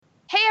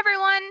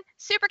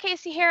Super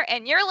Casey here,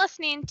 and you're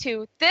listening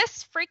to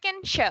This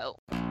Freaking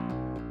Show.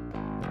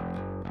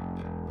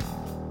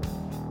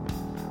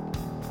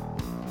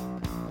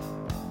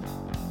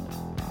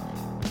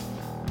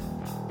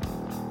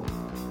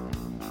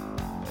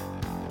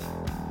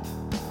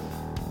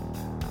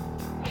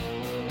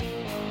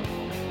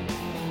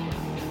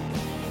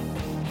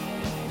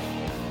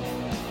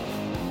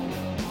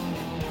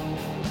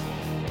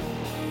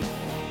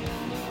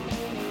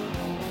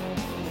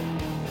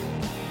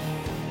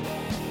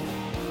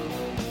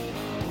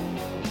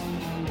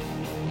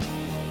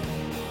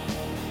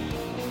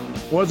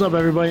 What's up,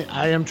 everybody?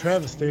 I am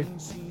Travesty.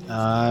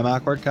 I'm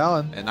Awkward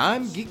Colin. And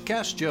I'm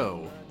Geekcast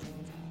Joe.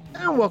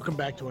 And welcome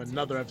back to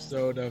another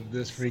episode of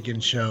This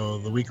Freaking Show,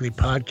 the weekly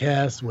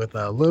podcast with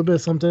a little bit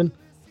of something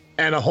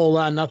and a whole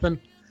lot of nothing.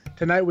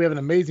 Tonight, we have an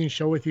amazing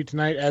show with you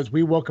tonight as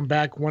we welcome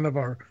back one of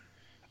our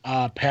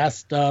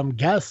past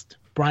guests,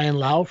 Brian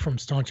Lau from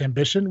Staunch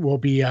Ambition, will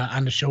be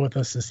on the show with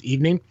us this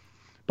evening.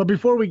 But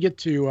before we get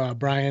to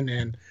Brian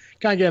and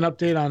kind of get an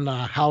update on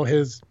how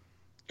his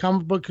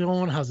comic book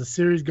going, how's the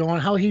series going,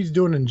 how he's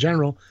doing in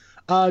general,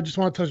 just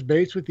want to touch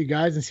base with you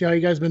guys and see how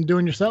you guys been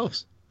doing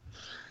yourselves.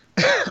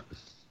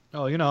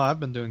 Oh, I've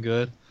been doing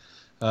good.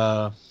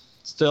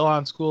 Still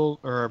on school,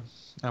 or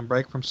on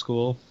break from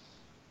school.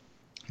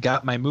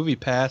 Got my movie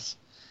pass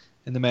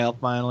in the mail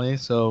finally,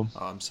 so...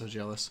 Oh, I'm so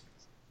jealous.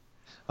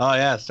 Oh,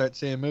 yeah, start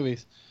seeing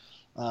movies.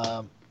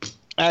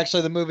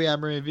 Actually, the movie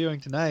I'm reviewing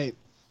tonight,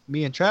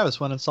 me and Travis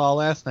went and saw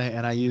last night,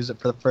 and I used it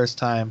for the first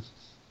time.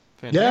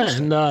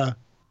 Fantastic. Yeah, and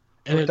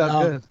Worked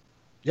out good.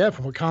 Yeah,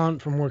 from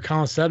what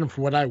Colin said and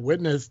from what I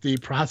witnessed, the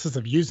process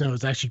of using it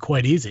was actually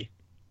quite easy.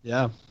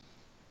 Yeah.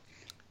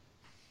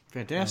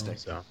 Fantastic.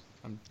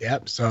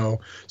 So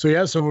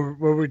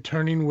we're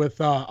returning with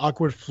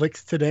Awkward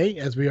Flicks today,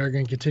 as we are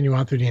going to continue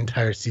on through the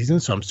entire season.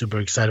 So I'm super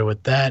excited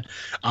with that.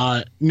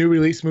 New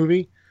release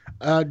movie.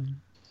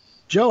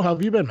 Joe, how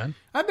have you been, man?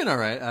 I've been all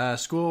right.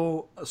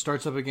 School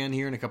starts up again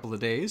here in a couple of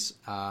days,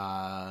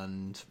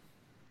 and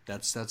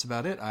that's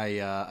about it.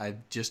 I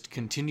just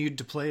continued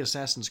to play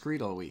Assassin's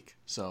Creed all week,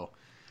 so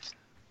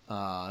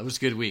it was a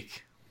good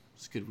week.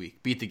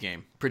 Beat the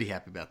game. Pretty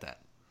happy about that.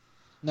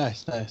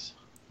 Nice.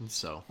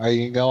 So, Are you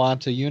going to go on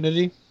to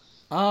Unity?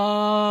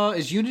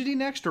 is Unity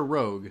next or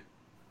Rogue?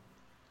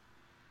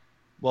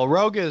 Well,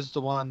 Rogue is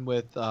the one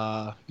with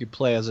you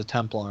play as a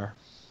Templar.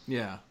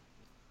 Yeah.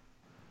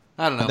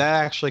 I don't know. And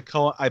that actually,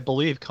 I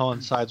believe,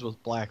 coincides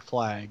with Black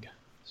Flag.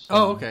 So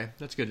Oh, okay.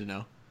 That's good to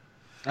know.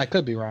 I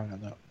could be wrong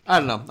on that. I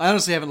don't know. I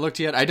honestly haven't looked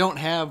yet. I don't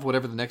have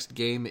whatever the next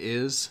game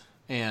is,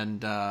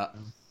 and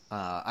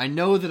I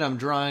know that I'm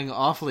drawing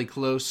awfully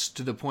close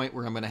to the point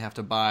where I'm going to have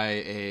to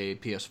buy a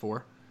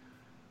PS4.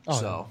 Oh,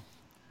 so,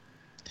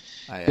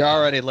 You're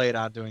already late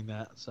on doing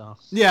that, so...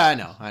 Yeah, I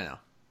know.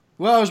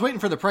 Well, I was waiting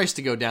for the price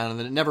to go down, and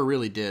then it never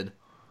really did.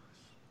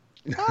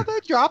 Oh, they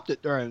dropped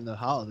it during the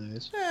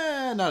holidays.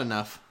 Not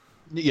enough.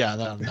 Yeah,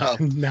 no.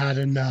 Not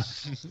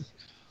enough.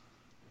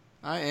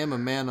 I am a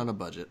man on a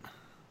budget.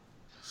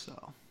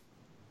 So,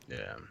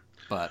 Yeah.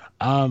 but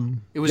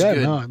it was yeah,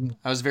 good. No,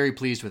 I was very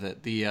pleased with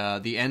it.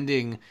 The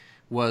ending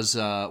was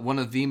one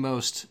of the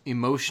most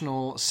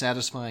emotional,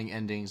 satisfying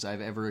endings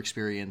I've ever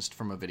experienced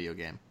from a video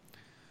game.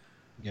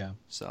 Yeah.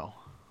 So,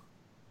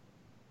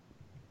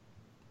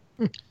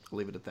 I'll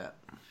leave it at that.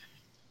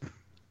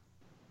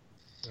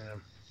 Yeah.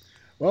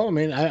 Well, I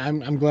mean,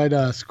 I'm glad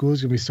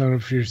school's gonna be starting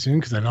up for you soon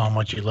because I know how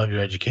much you love your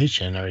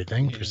education and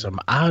everything. For some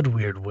odd,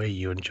 weird way,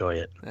 you enjoy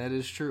it. That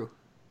is true.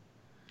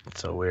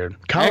 It's so weird.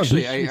 Colin,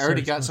 Actually, did you I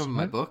already start got some of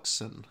my semester?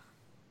 books, and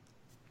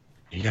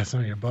You got some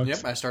of your books?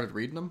 yep, I started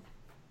reading them.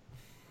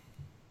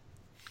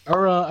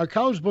 Are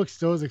college books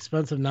still as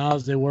expensive now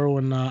as they were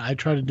when I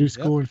tried to do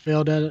school and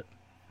failed at it?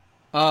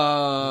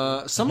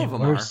 Some of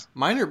them worse.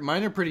 are.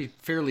 Mine are pretty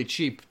fairly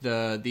cheap.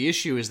 The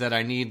issue is that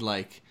I need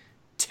like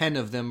 10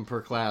 of them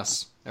per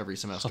class every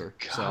semester.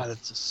 Oh, God,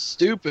 that's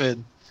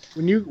stupid.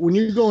 When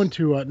you go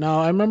into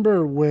now, I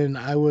remember when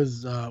I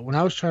was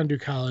trying to do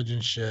college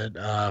and shit,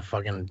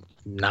 fucking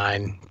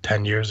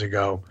 9-10 years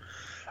ago.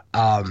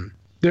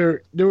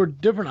 There were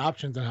different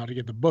options on how to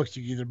get the books.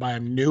 You could either buy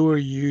them new or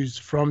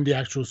used from the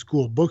actual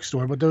school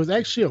bookstore, but there was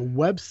actually a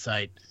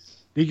website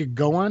that you could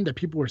go on that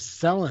people were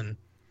selling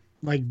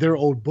like their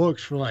old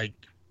books for like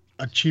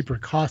a cheaper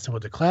cost than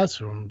what the classes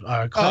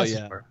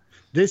were.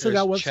 They still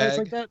got There's websites Chegg.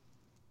 like that?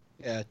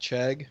 Yeah,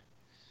 Chegg.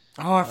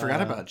 Oh, I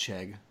forgot about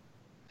Chegg.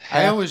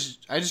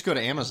 I just go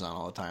to Amazon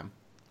all the time.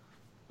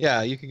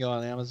 Yeah, you can go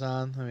on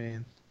Amazon. I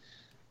mean,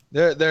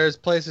 there's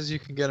places you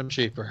can get them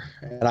cheaper,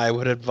 and I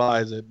would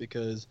advise it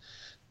because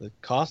the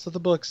cost of the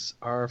books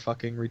are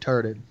fucking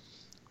retarded.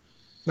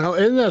 Now,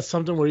 isn't that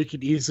something where you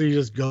could easily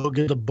just go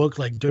get the book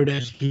like dirt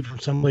ass cheap from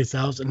someplace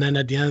else, and then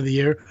at the end of the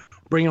year,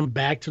 bring them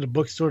back to the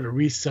bookstore to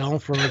resell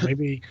for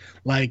maybe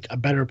like a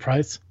better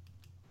price?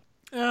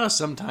 Yeah,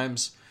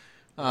 sometimes.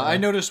 I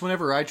noticed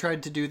whenever I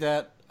tried to do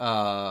that,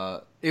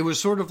 it was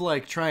sort of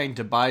like trying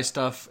to buy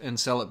stuff and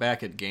sell it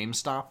back at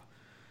GameStop.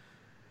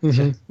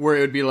 Mm-hmm. Where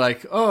it would be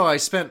like, oh, I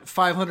spent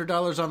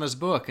 $500 on this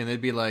book, and they'd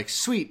be like,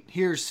 sweet,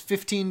 here's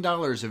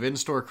 $15 of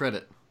in-store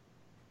credit.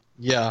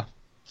 Yeah.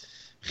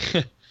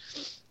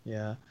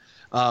 Yeah.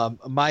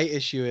 My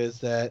issue is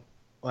that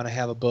when I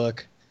have a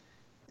book,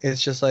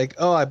 it's just like,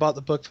 oh, I bought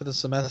the book for the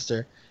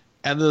semester.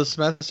 End of the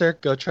semester,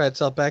 go try to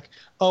sell it back.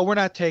 Oh, we're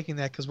not taking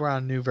that because we're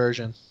on a new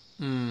version.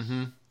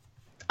 Mm-hmm.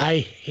 I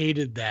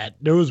hated that.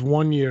 There was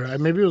one year,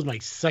 maybe it was my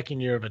second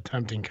year of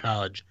attempting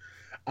college.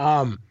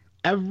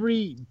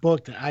 Every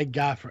book that I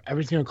got for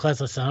every single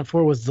class I signed up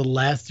for was the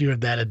last year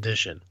of that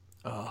edition.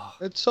 Oh.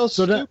 It's so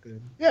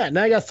stupid. Yeah,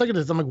 now I got stuck at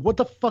this. I'm like, what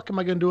the fuck am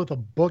I going to do with a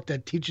book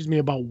that teaches me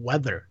about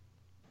weather?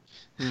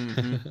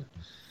 Mm-hmm.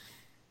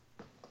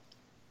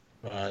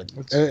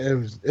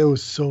 It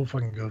was so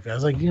fucking goofy. I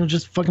was like,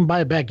 just fucking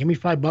buy it back. Give me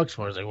 $5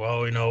 for it. I was like,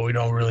 well, we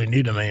don't really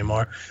need them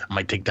anymore. I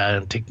might take that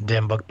and take the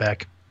damn book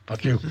back.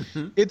 Fuck you.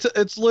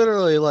 It's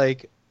literally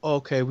like,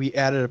 okay, we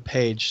added a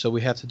page, so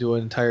we have to do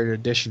an entire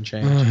edition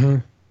change. Mm-hmm.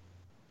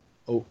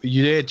 Oh,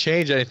 you didn't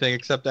change anything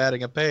except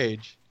adding a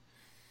page.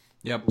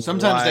 Yep.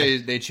 Sometimes Why?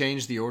 they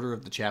change the order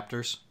of the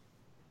chapters.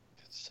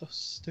 It's so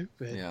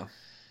stupid. Yeah.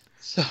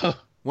 So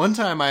One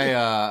time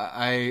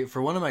I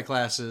for one of my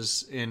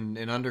classes in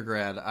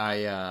undergrad,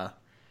 I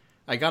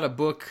got a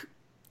book.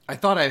 I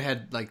thought I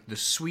had like the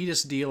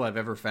sweetest deal I've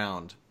ever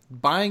found.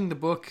 Buying the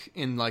book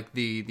in like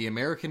the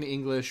American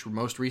English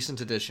most recent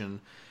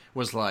edition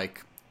was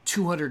like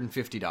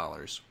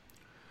 $250.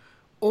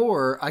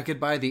 Or I could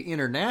buy the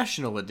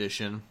international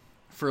edition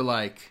for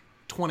like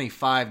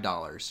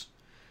 $25.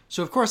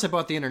 So of course I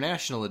bought the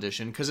international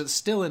edition because it's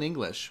still in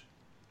English.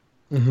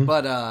 Mm-hmm.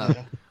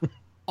 But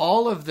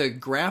all of the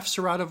graphs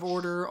are out of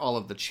order. All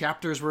of the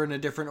chapters were in a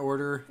different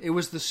order. It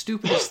was the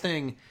stupidest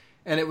thing.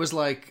 And it was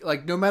like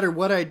no matter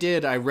what I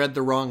did, I read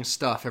the wrong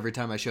stuff every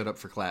time I showed up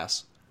for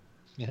class.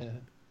 yeah.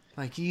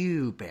 Like,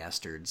 you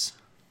bastards.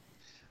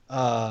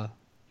 My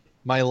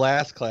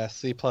last class,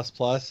 C++,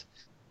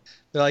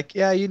 they're like,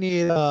 yeah, you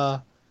need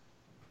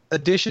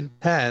edition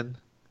 10.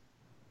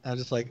 I'm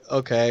just like,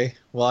 okay.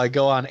 Well, I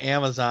go on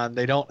Amazon.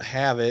 They don't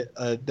have it.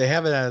 They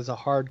have it as a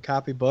hard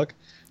copy book.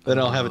 They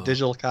don't have a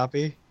digital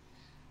copy.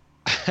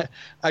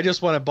 I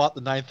just went and bought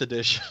the 9th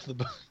edition of the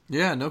book.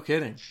 Yeah, no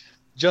kidding.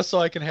 Just so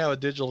I can have a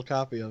digital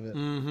copy of it.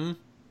 Mm-hmm.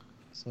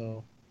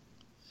 So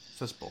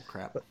That's bull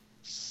crap.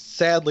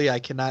 sadly, I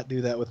cannot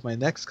do that with my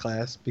next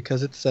class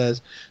because it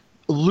says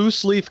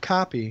loose leaf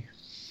copy.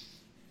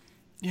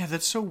 Yeah,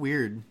 that's so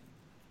weird.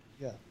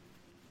 Yeah.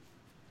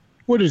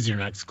 What is your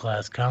next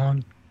class,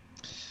 Colin?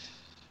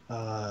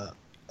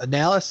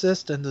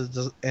 Analysis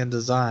and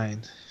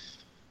design.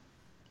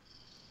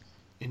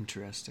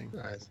 Interesting.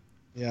 Nice.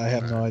 Yeah, I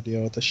have no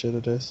idea what the shit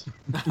it is.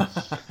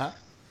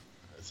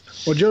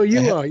 Well, Joe,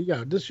 you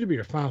got this should be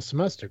your final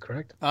semester,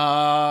 correct? No,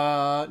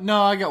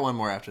 I got one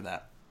more after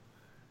that.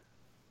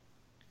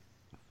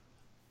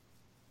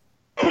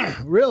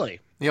 Really?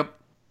 Yep.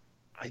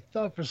 I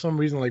thought for some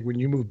reason, like when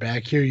you moved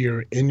back here,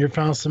 you're in your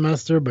final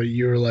semester, but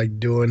you're like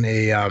doing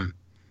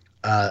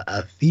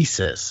a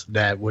thesis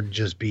that would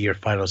just be your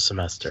final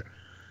semester.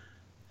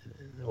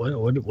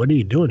 What are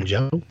you doing,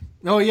 Joe?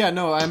 Oh yeah,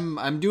 no,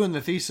 I'm doing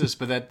the thesis,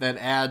 but that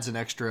adds an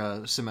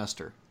extra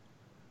semester.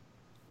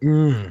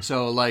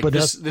 So like But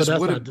this that's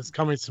would not this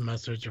coming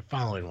semester; it's your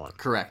following one.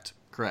 correct.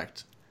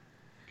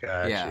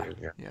 Gotcha.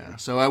 Yeah.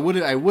 So I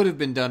would have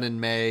been done in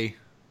May,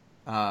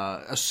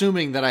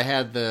 assuming that I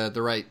had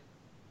the right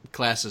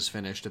classes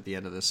finished at the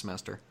end of this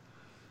semester.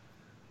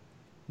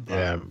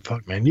 Yeah,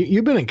 fuck, man.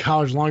 You've been in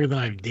college longer than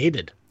I've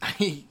dated. I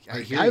hear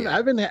I've you.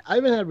 I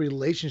haven't had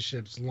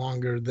relationships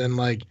longer than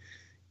like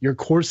your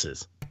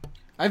courses.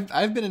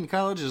 I've been in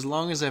college as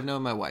long as I've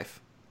known my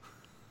wife.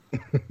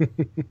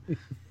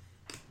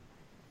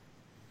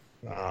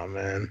 Oh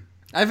man.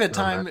 I've had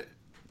time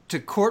to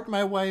court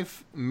my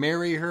wife,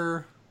 marry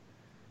her,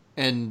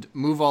 and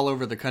move all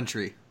over the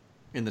country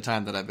in the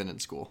time that I've been in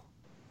school.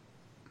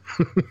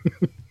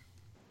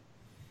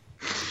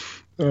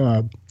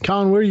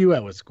 Colin, where are you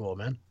at with school,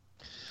 man?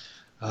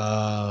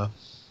 I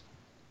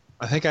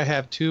think I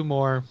have two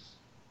more.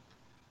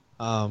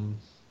 I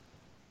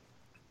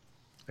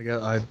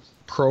have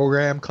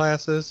program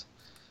classes,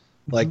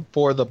 like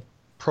for the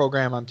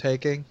program I'm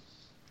taking,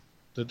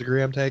 the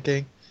degree I'm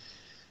taking.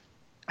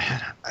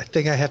 I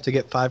think I have to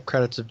get 5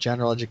 credits of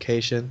general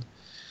education,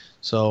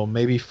 so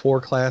maybe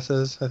 4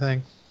 classes, I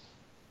think.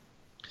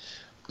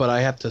 But I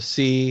have to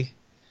see,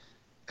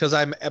 because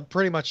I'm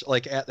pretty much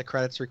like at the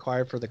credits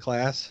required for the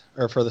class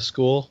or for the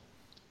school.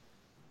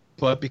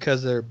 But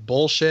because they're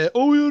bullshit,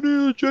 oh, you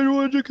need a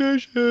general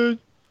education.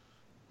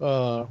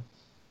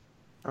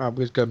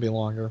 It's gonna be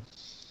longer.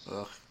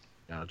 Ugh.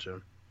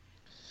 Gotcha.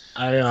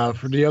 I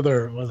for the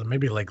other was it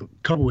maybe like a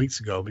couple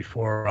weeks ago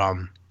before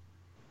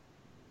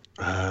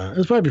it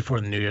was probably before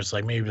the New Year's,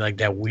 like maybe like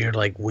that weird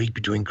like week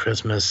between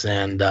Christmas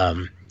and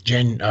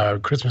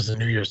Christmas and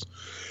New Year's.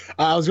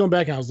 I was going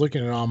back and I was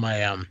looking at all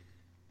my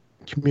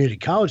community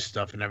college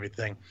stuff and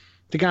everything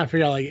to kind of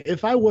figure out like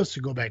if I was to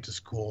go back to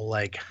school,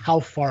 like how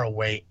far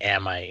away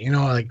am I? You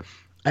know, like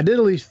I did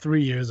at least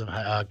 3 years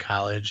of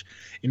college.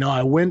 You know,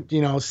 I went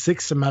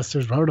 6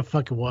 semesters, whatever the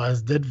fuck it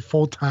was, did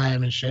full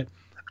time and shit.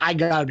 I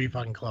gotta be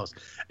fucking close.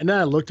 And then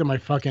I looked at my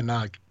fucking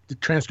the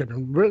transcript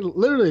and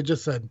literally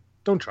just said,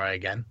 "Don't try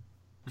again."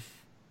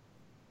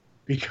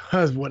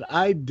 Because what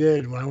I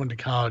did when I went to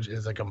college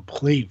is a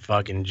complete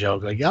fucking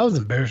joke. Like, I was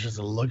embarrassed just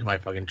to look at my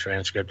fucking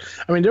transcript.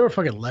 I mean, there were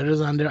fucking letters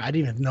on there I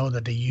didn't even know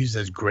that they used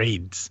as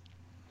grades.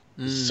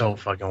 So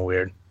fucking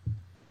weird.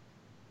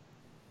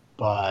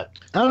 But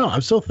I don't know.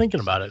 I'm still thinking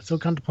about it. Still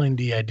contemplating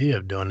the idea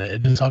of doing it.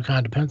 It just all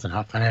kind of depends on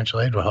how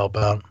financial aid will help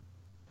out.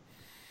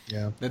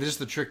 Yeah. That is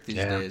the trick these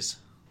days.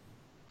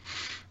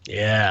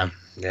 Yeah.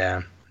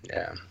 I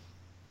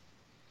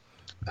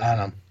don't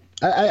know.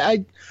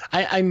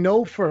 I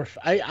know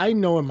I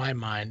know in my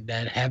mind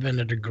that having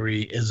a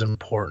degree is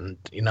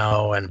important, you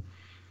know, and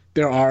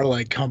there are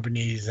like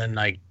companies and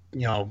like,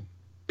 you know,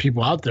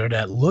 people out there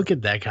that look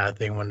at that kind of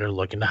thing when they're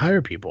looking to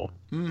hire people.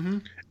 Mm-hmm.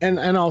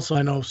 And also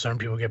I know certain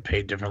people get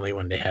paid differently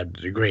when they have the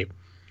degree.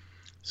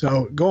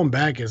 So going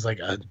back is like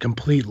a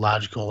complete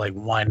logical, like,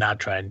 why not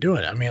try and do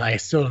it? I mean, I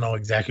still don't know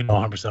exactly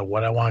 100%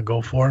 what I want to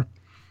go for,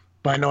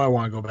 but I know I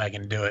want to go back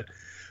and do it.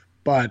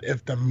 But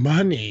if the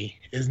money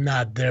is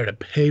not there to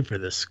pay for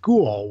the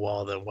school,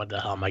 well, then what the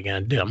hell am I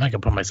going to do? I'm not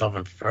going to put myself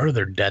in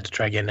further debt to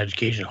try to get an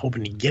education,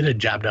 hoping to get a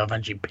job to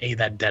eventually pay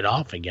that debt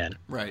off again.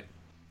 Right.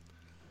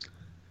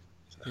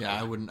 Yeah,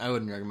 I wouldn't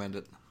recommend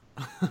it.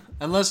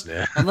 unless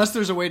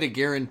there's a way to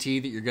guarantee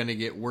that you're going to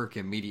get work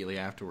immediately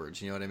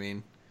afterwards. You know what I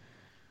mean?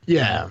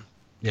 Yeah.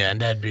 Yeah,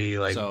 and that'd be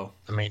like, I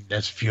mean,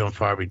 that's few and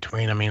far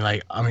between. I mean,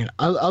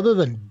 other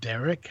than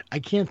Derek, I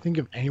can't think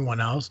of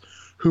anyone else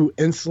who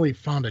instantly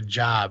found a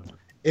job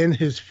in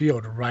his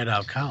field right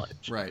out of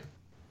college. Right.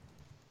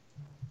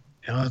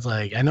 You know, it's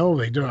like, I know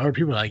like there are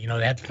people like, you know,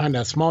 they have to find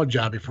that small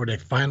job before they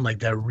find like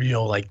that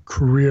real like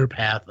career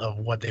path of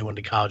what they went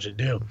to college to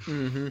do.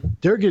 Mm-hmm.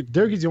 Derek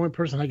is the only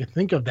person I can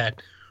think of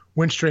that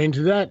went straight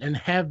into that and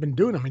have been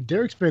doing. I mean,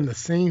 Derek's been in the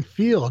same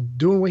field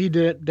doing what he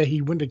did that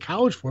he went to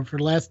college for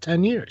the last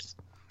 10 years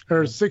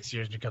or 6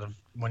 years because of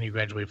when he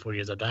graduated 4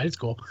 years after high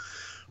school.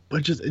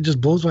 But it just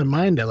blows my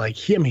mind that like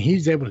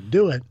he's able to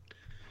do it.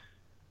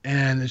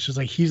 And it's just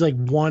like he's like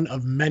one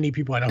of many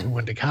people I know who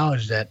went to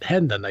college that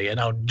hadn't done that yet.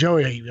 Now,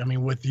 Joey, I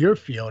mean, with your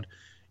field,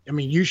 I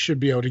mean, you should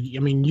be able to. I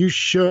mean, you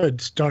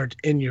should start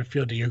in your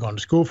field that you're going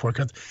to school for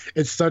because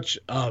it's such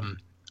a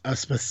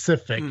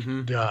specific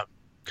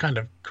kind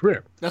of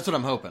career. That's what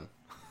I'm hoping.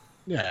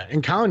 Yeah,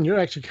 and Colin, you're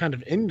actually kind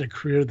of in the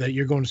career that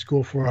you're going to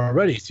school for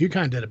already, so you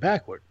kind of did it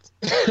backwards.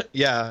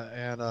 Yeah,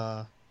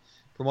 and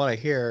from what I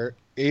hear,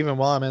 even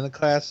while I'm in the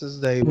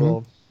classes, they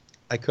will.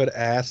 I could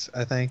ask,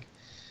 I think.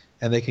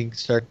 And they can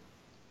start,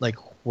 like,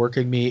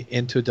 working me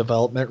into a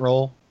development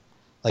role,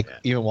 like,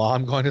 even while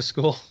I'm going to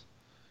school.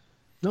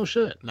 No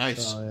shit.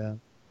 Nice. So,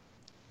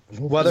 yeah.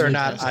 Whether or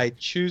not I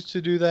choose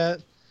to do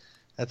that,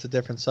 that's a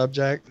different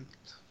subject.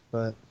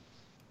 But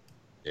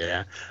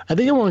yeah, I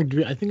think I want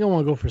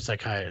to go for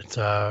psychiatrist,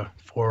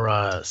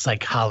 for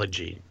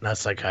psychology, not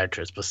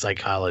psychiatrist, but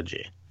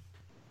psychology.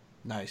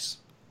 Nice.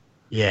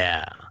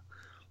 Yeah,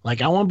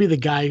 like I want to be the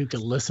guy who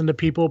can listen to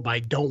people, but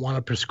I don't want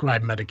to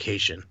prescribe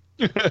medication.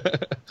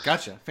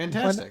 Gotcha.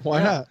 Fantastic.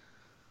 Why not?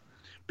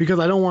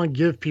 Because I don't want to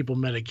give people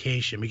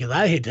medication because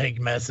I hate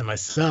taking medicine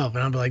myself.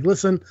 And I'm like,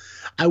 listen,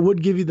 I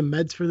would give you the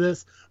meds for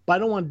this, but I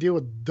don't want to deal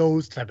with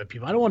those type of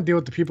people. I don't want to deal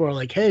with the people who are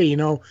like, hey, you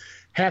know,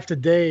 half the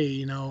day,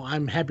 you know,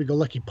 I'm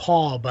happy-go-lucky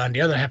Paul, but on the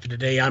other half of the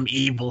day, I'm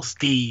evil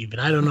Steve, and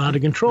I don't know how to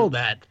control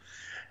that.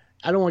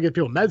 I don't want to give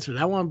people meds for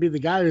that. I want to be the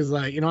guy who's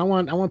like, you know, I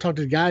want to talk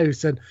to the guy who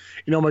said,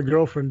 you know, my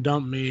girlfriend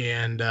dumped me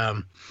and,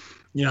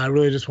 you know, I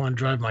really just want to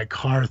drive my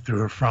car through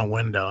her front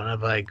window. And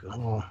I'm like,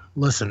 oh,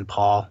 listen,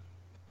 Paul,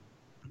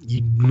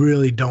 you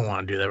really don't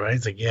want to do that, right?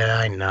 He's like, yeah,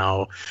 I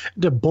know.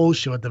 To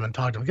bullshit with them and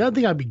talk to them. I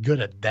think I'd be good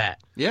at that.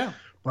 Yeah.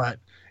 But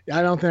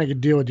I don't think I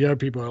could deal with the other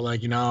people who are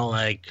like, you know,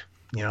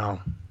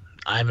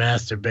 I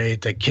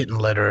masturbate to kitten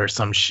litter or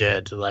some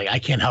shit. Like, I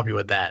can't help you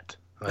with that.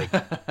 Like,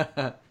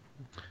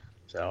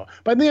 so,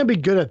 but I think I'd be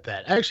good at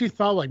that. I actually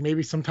thought like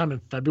maybe sometime in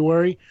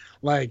February,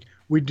 like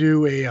we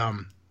do a,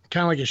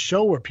 kind of like a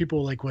show where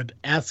people like would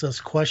ask us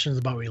questions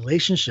about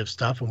relationship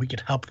stuff and we could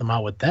help them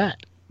out with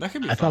that. That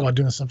could be I thought about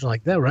doing something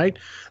like that, right?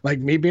 Like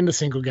me being the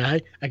single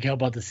guy, I can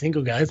help out the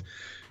single guys.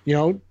 You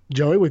know,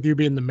 Joey, with you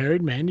being the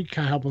married man, you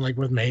kind of help him like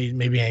with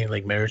maybe any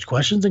like marriage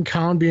questions, and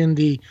Colin being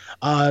the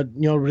you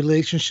know,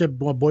 relationship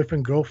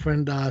boyfriend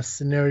girlfriend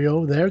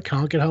scenario there.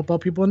 Colin can help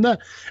out people in that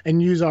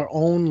and use our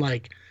own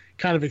like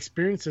kind of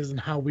experiences and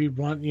how we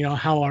run, you know,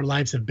 how our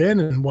lives have been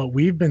and what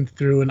we've been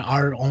through and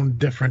our own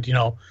different, you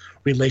know,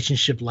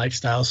 relationship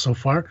lifestyles so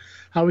far,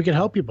 how we can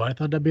help people. I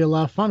thought that'd be a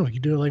lot of fun. We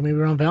could do it like maybe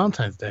around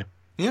Valentine's Day.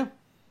 Yeah.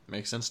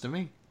 Makes sense to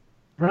me.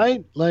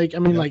 Right? Like, I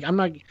mean, like, I'm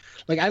not,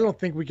 like, I don't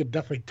think we could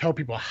definitely tell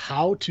people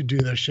how to do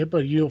their shit,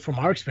 but, you know, from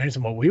our experience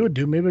and what we would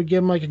do, maybe we'd give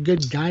them, like, a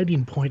good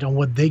guiding point on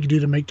what they could do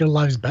to make their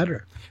lives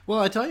better. Well,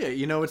 I tell you,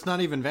 you know, it's not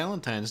even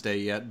Valentine's Day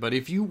yet, but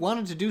if you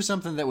wanted to do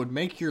something that would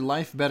make your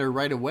life better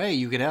right away,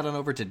 you could head on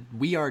over to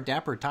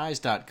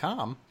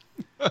wearedapperties.com.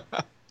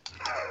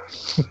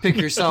 Pick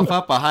yourself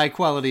up a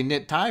high-quality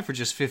knit tie for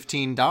just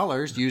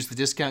 $15. Use the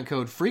discount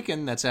code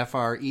FREAKIN, that's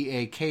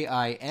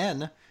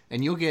FREAKIN,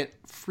 and you'll get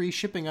free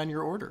shipping on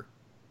your order.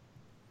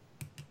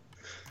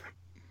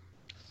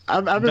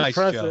 I'm Nice,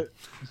 impressed. Joe.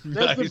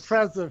 That's Nice.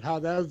 impressive how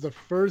that was the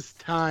first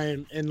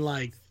time in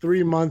like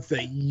 3 months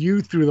that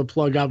you threw the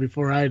plug out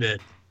before I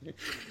did.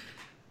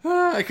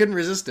 I couldn't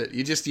resist it.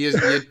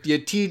 You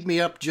teed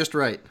me up just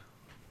right.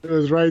 It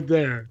was right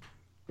there.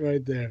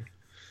 Right there.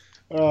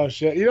 Oh,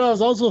 shit. You know, I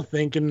was also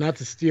thinking, not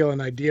to steal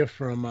an idea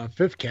from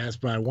Fifth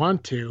Cast, but I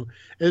want to,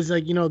 is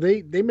like, you know,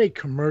 they make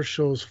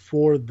commercials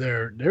for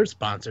their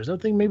sponsors. I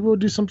think maybe we'll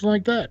do something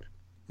like that.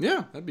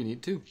 Yeah, that'd be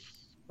neat too.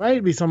 Right?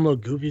 It'd be something a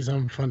little goofy,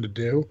 something fun to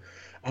do.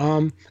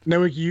 And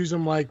then we could use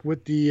them like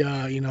with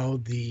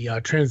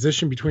the,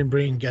 transition between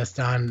bringing guests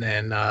on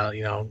and,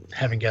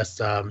 having guests,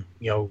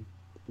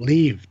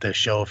 leave the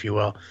show, if you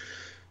will.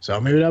 So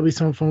maybe that'll be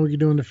something fun we could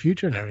do in the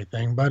future and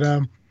everything. But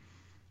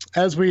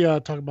as we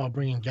talk about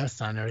bringing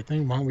guests on and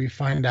everything, why don't we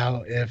find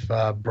out if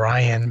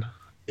Brian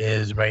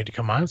is ready to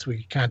come on so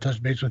we can kind of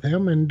touch base with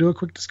him and do a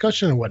quick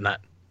discussion and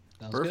whatnot.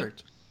 Sounds good.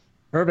 Perfect.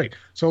 Perfect.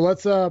 So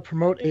let's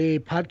promote a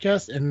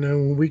podcast, and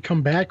then when we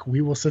come back,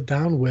 we will sit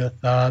down with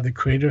the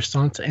creator of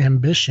Stunt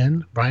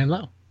Ambition, Brian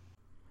Lau.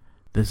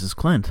 This is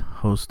Clint,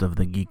 host of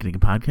the Geek League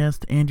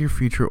podcast and your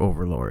future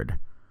overlord.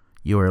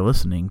 You are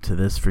listening to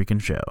This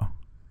Freaking Show.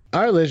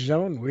 All right, ladies and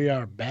gentlemen, we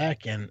are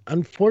back, and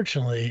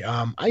unfortunately,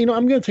 I'm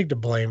going to take the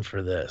blame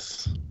for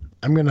this.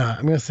 I'm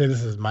gonna say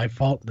this is my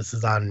fault. This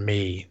is on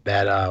me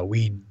that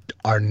we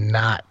are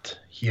not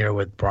here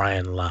with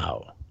Brian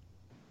Lau.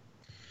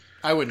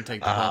 I wouldn't take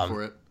the fall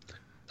for it.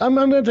 I'm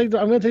gonna take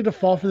the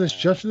fall for this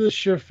just for the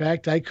sheer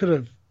fact I could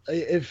have.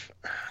 If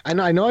I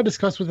know I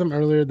discussed with him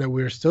earlier that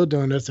we were still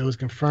doing this. It was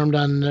confirmed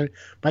on there,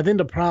 but I think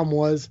the problem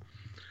was,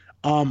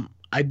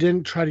 I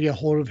didn't try to get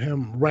hold of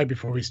him right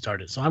before we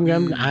started. So I'm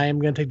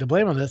gonna take the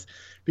blame on this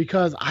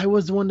because I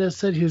was the one that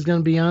said he was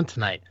gonna be on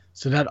tonight.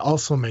 So that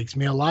also makes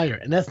me a liar,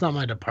 and that's not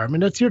my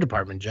department. That's your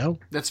department, Joe.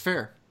 That's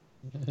fair.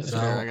 That's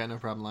fair. I got no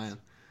problem lying.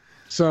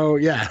 So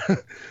yeah,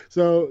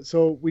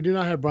 so we do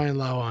not have Brian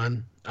Lau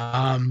on.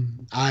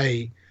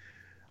 I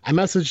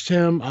messaged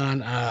him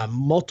on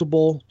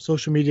multiple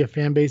social media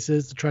fan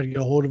bases to try to get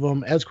a hold of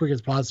him as quick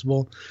as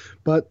possible,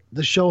 but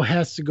the show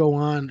has to go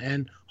on,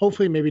 and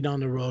hopefully maybe down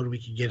the road we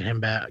can get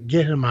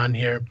him on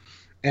here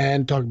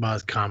and talk about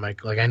his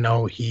comic. Like I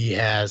know he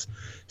has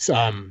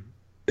some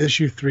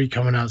issue 3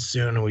 coming out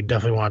soon, and we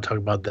definitely want to talk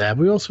about that.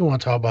 We also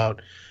want to talk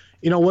about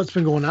what's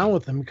been going on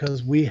with him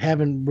because we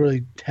haven't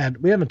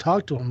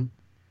talked to him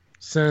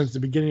since the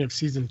beginning of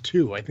season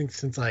 2. I think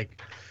since it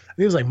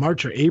was like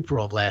March or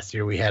April of last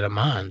year we had him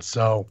on.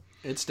 So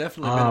It's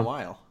definitely been a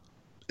while.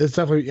 it's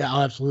definitely, yeah,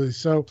 absolutely.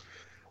 So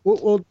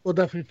we'll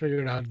definitely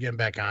figure it out, get him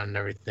back on and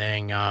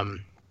everything.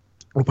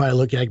 We'll probably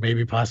look at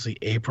maybe possibly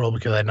April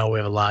because I know we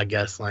have a lot of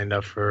guests lined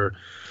up for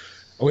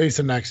at least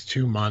the next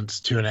 2 months,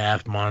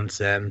 2.5 months,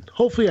 and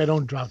hopefully I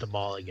don't drop the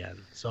ball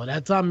again. So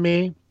that's on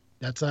me.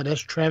 That's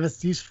Travis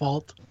D's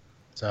fault.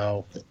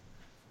 So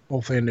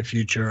hopefully in the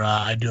future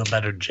I do a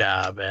better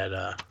job at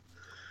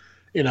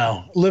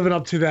living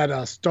up to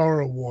that Star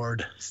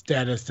Award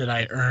status that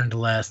I earned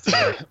last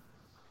year.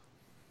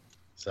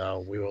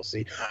 So we will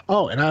see.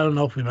 Oh, and I don't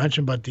know if we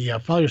mentioned, but the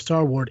Follow Your Star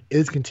Award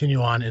is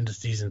continue on into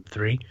season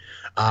 3.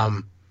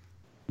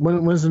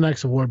 When's the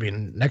next award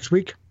being? Next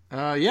week?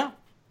 Yeah,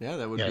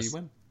 that would Yes. be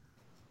when.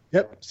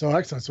 Yep. So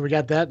excellent. So we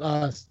got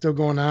that still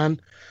going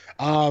on.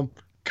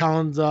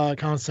 Colin's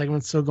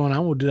segment's still going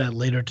on. We'll do that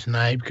later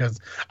tonight because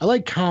I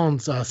like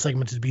Colin's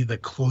segment to be the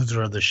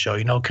closer of the show.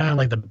 Kind of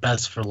like the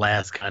best for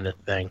last kind of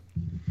thing.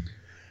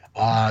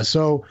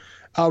 So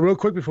real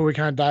quick before we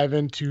kind of dive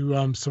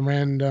into some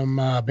random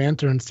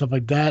banter and stuff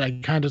like that, I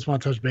kind of just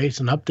want to touch base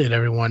and update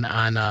everyone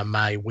on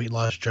my weight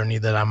loss journey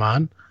that I'm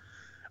on.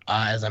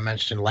 As I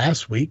mentioned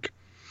last week,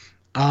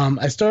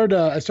 I started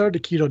the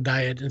keto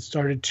diet and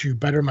started to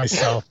better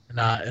myself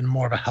in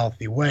more of a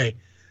healthy way.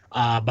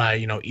 By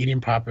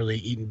eating properly,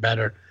 eating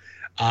better,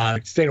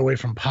 staying away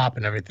from pop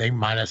and everything,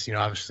 minus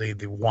obviously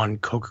the one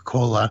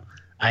Coca-Cola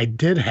I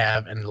did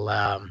have in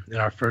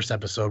our first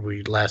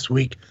episode last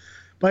week,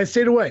 but I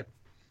stayed away,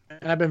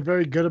 and I've been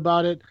very good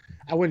about it.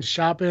 I went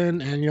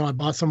shopping and I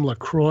bought some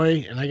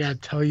LaCroix, and I gotta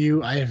tell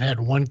you, I have had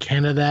one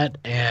can of that,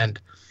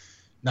 and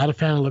not a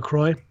fan of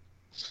LaCroix.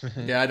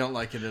 Yeah, I don't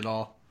like it at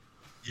all.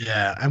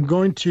 Yeah, I'm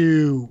going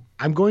to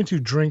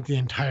drink the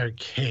entire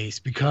case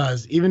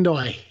because even though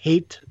I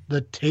hate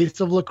the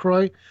taste of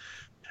LaCroix,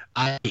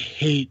 I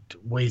hate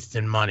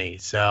wasting money.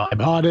 So I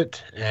bought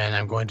it and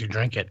I'm going to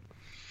drink it.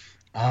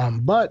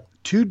 But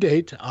to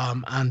date,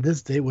 on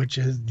this date, which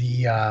is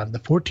the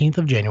 14th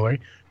of January,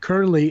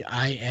 currently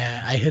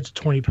I hit the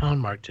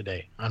 20-pound mark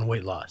today on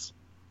weight loss.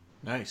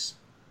 Nice.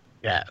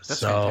 Yeah,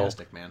 That's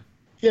fantastic, man.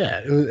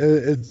 Yeah,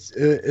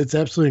 it's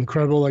absolutely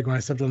incredible. Like when I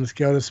stepped on the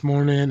scale this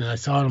morning and I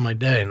saw it on my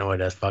day, no way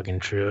that's fucking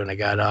true. And I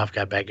got off,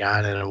 got back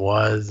on, and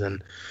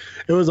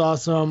it was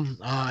awesome.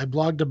 I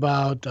blogged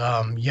about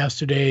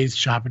yesterday's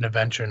shopping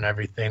adventure and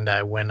everything that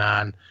I went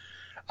on.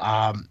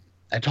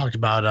 I talked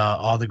about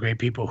all the great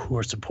people who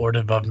are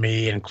supportive of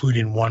me,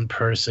 including one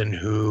person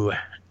who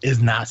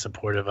is not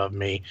supportive of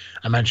me.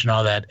 I mentioned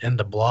all that in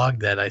the blog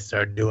that I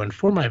started doing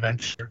for my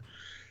venture,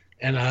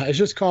 and it's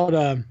just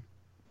called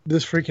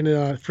this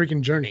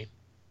freaking journey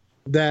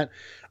that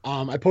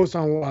I post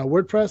on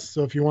WordPress.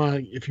 So if you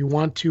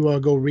want to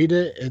go read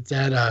it, it's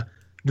at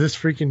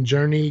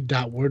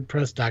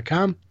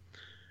thisfreakingjourney.wordpress.com,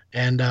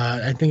 and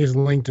I think it's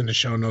linked in the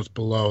show notes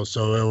below.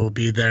 So it will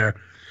be there,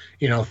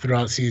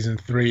 throughout season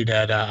 3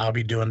 that I'll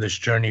be doing this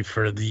journey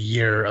for the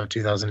year of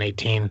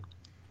 2018.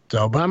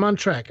 So, but I'm on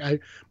track.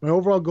 My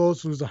overall goal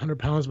is to lose 100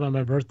 pounds by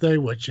my birthday,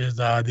 which is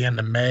the end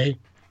of May.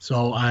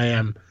 So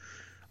I'm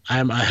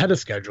ahead of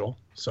schedule.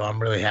 So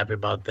I'm really happy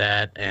about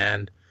that,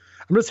 and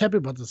I'm just happy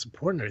about the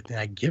support and everything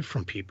I get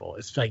from people.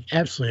 It's like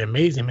absolutely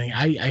amazing. I mean,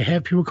 I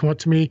have people come up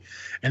to me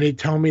and they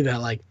tell me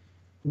that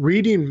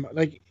reading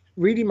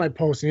my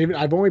posts, and even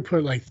I've only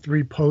put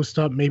 3 posts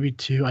up, maybe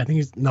 2. I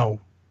think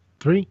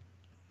 3,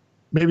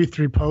 maybe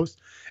 3 posts,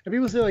 and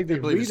people say they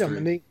read them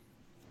and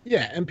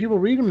and people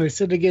read them and they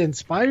said they get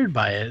inspired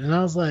by it, and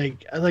I was I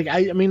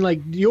mean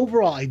the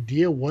overall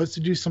idea was to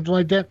do something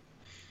like that.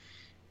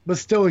 But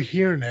still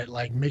hearing it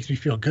makes me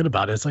feel good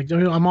about it. It's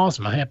I'm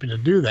awesome. I'm happy to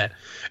do that.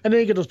 And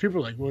then you get those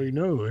people well,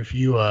 if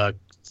you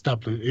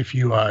if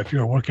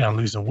you're working on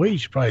losing weight, you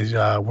should probably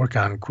work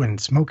on quitting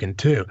smoking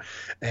too.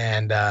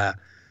 And I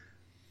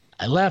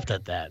laughed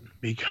at that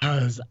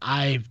because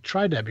I've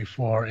tried that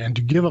before, and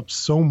to give up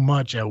so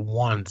much at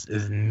once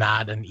is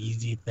not an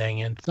easy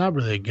thing, and it's not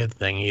really a good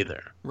thing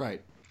either.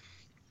 Right.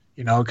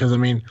 Because I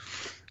mean,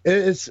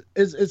 it's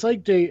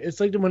like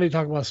when they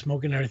talk about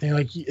smoking and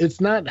everything,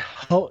 it's not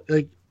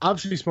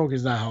obviously smoking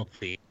is not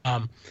healthy.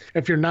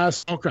 If you're not a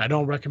smoker, I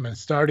don't recommend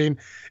starting.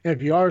 And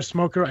if you are a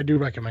smoker, I do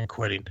recommend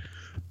quitting.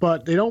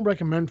 But they don't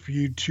recommend for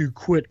you to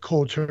quit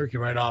cold turkey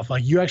right off.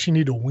 You actually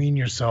need to wean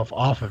yourself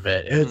off of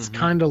it. It's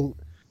kind of,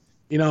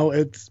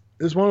 it's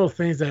one of those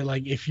things that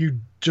if you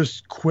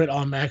just quit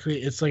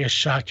automatically, it's like a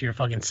shock to your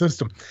fucking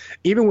system.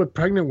 Even with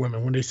pregnant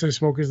women, when they say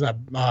smoking is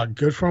not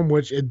good for them,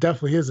 which it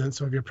definitely isn't.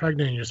 So if you're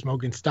pregnant and you're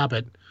smoking, stop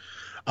it.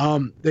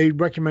 They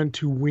recommend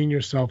to wean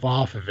yourself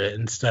off of it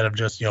instead of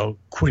just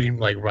quitting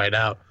right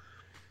out.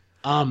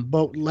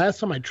 But last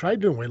time I tried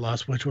doing weight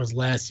loss, which was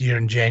last year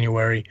in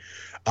January,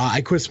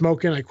 I quit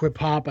smoking, I quit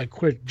pop, I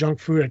quit junk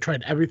food, I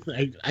tried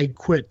everything. I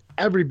quit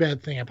every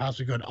bad thing I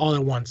possibly could all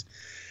at once,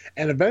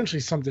 and eventually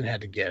something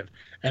had to give,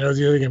 and it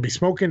was either going to be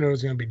smoking or it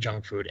was going to be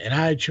junk food, and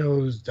I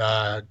chose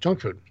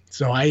junk food.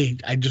 So I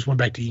just went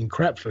back to eating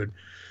crap food,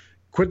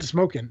 quit the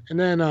smoking, and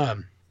then I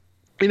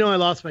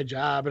lost my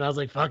job, and I was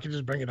like, fuck it,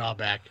 just bring it all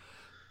back.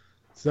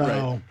 So,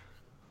 right.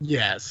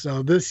 Yeah,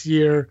 so this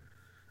year,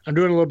 I'm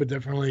doing a little bit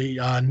differently.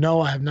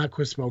 No, I have not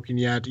quit smoking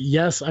yet.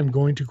 Yes, I'm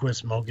going to quit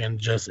smoking,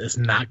 just it's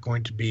not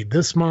going to be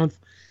this month.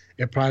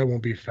 It probably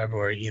won't be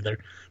February either.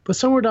 But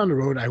somewhere down the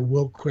road, I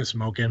will quit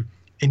smoking,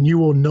 and you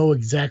will know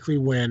exactly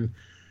when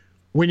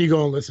you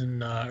go and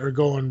listen or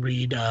go and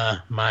read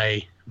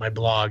my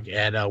blog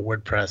at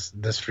WordPress,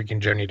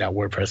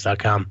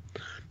 thisfreakingjourney.wordpress.com,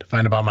 to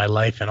find about my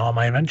life and all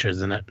my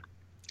adventures in it.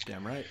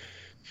 Damn right.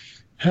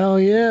 Hell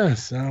yeah.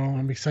 So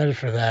I'm excited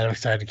for that. I'm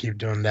excited to keep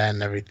doing that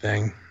and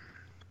everything.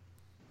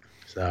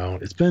 So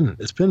it's been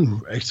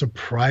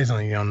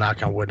surprisingly,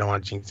 knock on wood, don't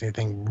want to jinx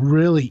anything,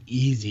 really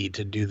easy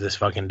to do this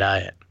fucking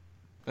diet.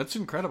 That's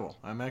incredible.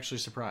 I'm actually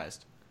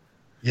surprised.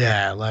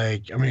 Yeah,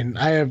 I mean,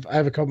 I have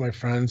a couple of my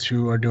friends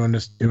who are doing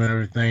this too and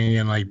everything,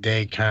 and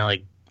they kind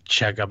of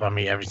check up on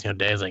me every single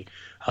day. It's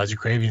how's your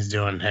cravings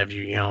doing? Have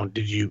you,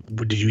 did you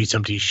eat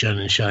something you shouldn't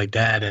and shit like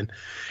that? And,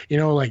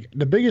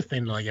 the biggest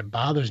thing, it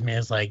bothers me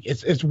is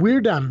it's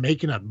weird that I'm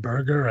making a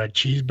burger or a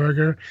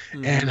cheeseburger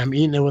and I'm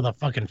eating it with a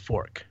fucking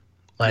fork.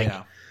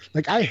 I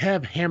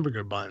have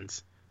hamburger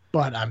buns,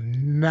 but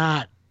I'm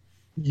not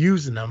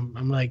using them.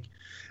 I'm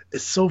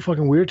it's so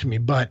fucking weird to me,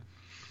 but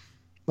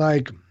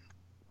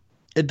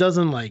it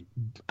doesn't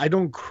I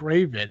don't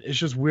crave it. It's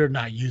just weird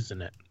not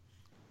using it.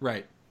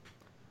 Right.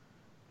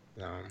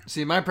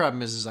 See, my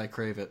problem is I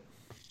crave it.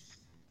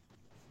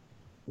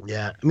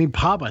 Yeah. I mean,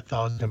 pop I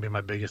thought was going to be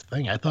my biggest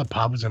thing. I thought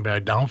pop was going to be our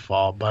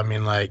downfall, but I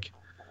mean,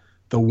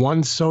 the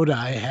one soda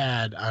I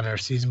had on our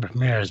season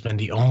premiere has been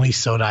the only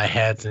soda I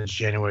had since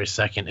January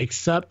 2nd,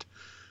 except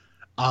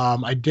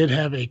I did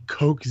have a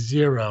Coke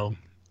Zero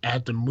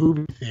at the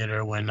movie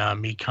theater when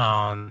me,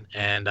 Colin,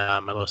 and my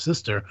little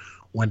sister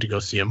went to go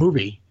see a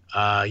movie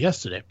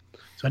yesterday.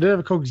 So I did have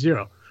a Coke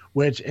Zero,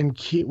 which in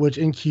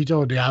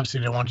keto, they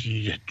obviously don't want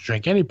you to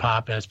drink any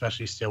pop, and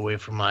especially stay away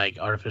from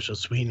artificial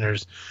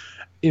sweeteners.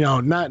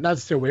 Not to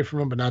stay away from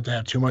them, but not to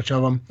have too much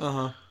of them.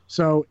 Uh-huh.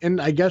 So,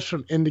 I guess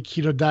in the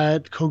keto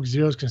diet, Coke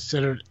Zero is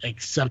considered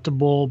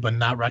acceptable but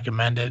not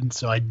recommended.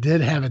 So I did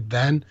have it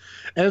then.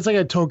 And it's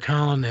I told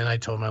Colin and I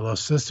told my little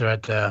sister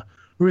at the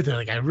movie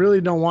theater, I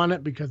really don't want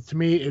it because to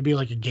me it'd be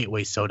like a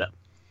gateway soda.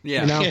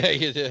 Yeah. Yeah,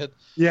 you did.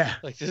 Yeah.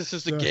 This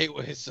is the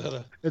gateway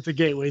soda. It's a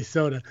gateway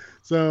soda.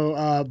 So,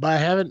 but I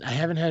haven't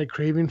had a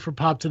craving for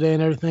pop today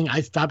and everything. I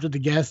stopped at the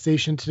gas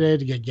station today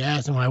to get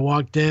gas, and when I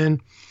walked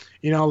in,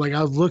 I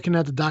was looking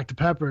at the Dr.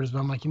 Peppers, but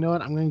I'm like, you know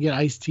what? I'm going to get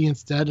iced tea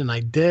instead, and I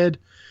did.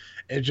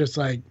 It's just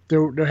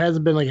there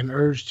hasn't been an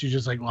urge to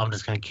just well, I'm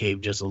just going to cave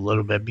just a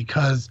little bit,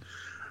 because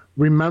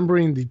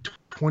remembering the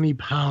 20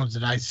 pounds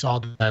that I saw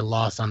that I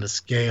lost on the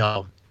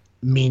scale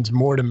means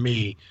more to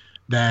me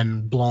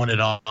than blowing it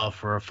off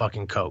for a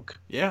fucking Coke.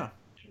 Yeah,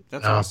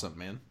 that's awesome,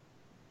 man.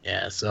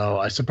 Yeah, so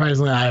I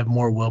have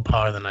more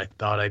willpower than I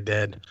thought I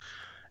did,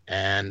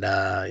 and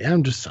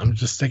I'm just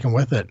sticking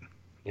with it,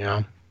 you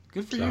know.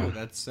 Good for you.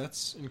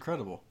 That's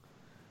incredible.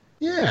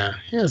 Yeah.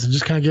 So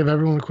just kind of give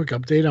everyone a quick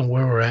update on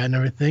where we're at and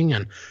everything,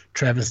 and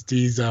Travis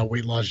D's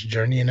weight loss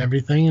journey and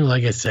everything. And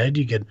like I said,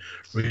 you could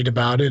read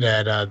about it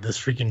at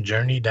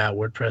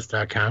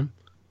thisfreakingjourney.wordpress.com.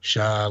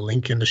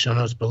 Link in the show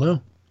notes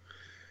below.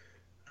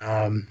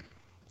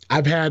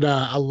 I've had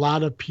a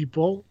lot of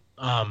people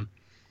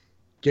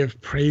give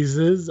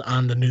praises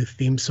on the new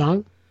theme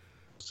song.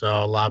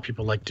 So a lot of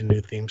people like the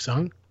new theme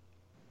song.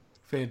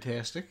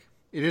 Fantastic.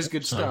 It is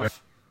good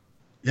stuff.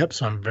 Yep,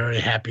 so I'm very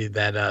happy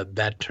that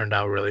that turned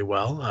out really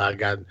well.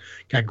 Got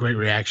great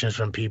reactions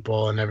from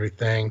people and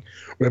everything.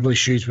 Ripley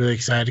Street's really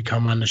excited to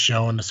come on the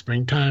show in the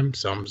springtime,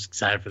 so I'm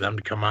excited for them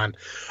to come on.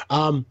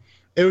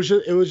 It was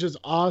just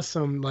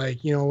awesome.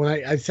 Like, you know,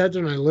 when I sat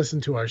there and I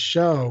listened to our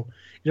show,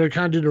 you know,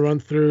 kind of do the run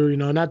through. You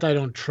know, not that I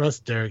don't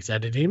trust Derek's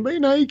editing, but you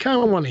know, you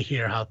kind of want to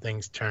hear how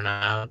things turn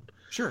out.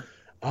 Sure.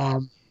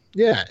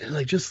 Yeah, and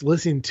like just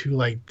listening to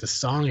like the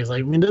song is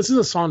like, I mean, this is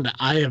a song that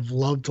I have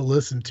loved to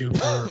listen to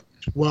for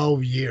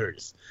 12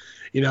 years.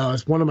 You know,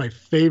 it's one of my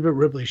favorite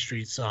Ripley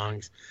Street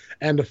songs,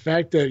 and the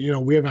fact that, you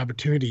know, we have an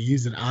opportunity to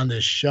use it on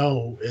this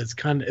show is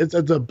it's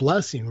a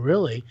blessing,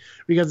 really,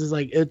 because it's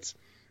like it's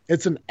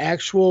an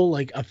actual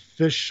like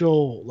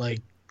official like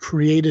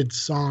created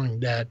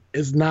song that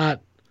is not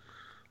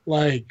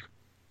like,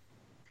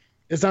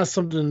 it's not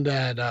something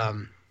that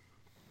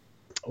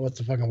what's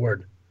the fucking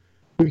word?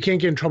 We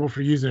can't get in trouble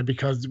for using it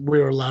because we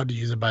were allowed to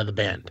use it by the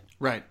band.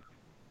 Right.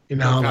 You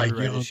know, no like,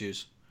 copyright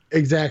issues.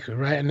 Exactly,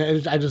 right? And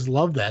I just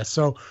love that.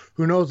 So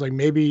who knows, like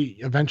maybe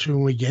eventually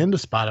when we get into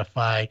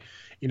Spotify,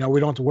 you know, we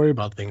don't have to worry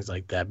about things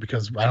like that,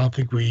 because I don't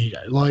think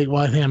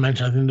I think I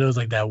mentioned, I think there was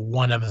like that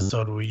one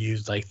episode where we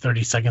used like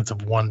 30 seconds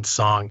of one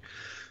song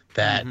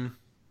that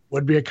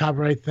would be a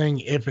copyright thing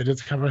if it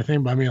is a copyright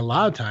thing. But I mean, a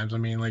lot of times, I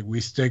mean, like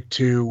we stick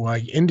to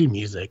like indie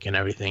music and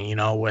everything, you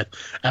know, with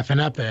F and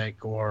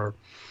Epic or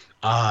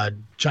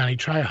Johnny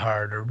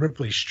Tryhard or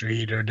Ripley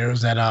Street, or there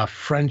was that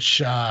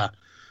French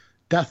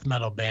death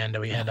metal band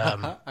that we had.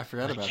 I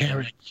forgot about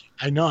that.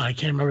 I know, I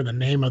can't remember the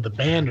name of the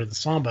band or the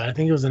song, but I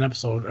think it was an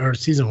episode or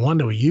season 1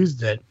 that we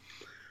used it.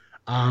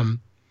 But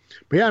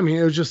yeah, I mean,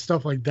 it was just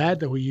stuff like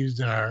that we used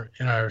in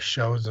our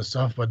shows and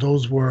stuff, but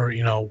those were,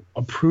 you know,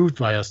 approved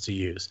by us to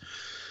use.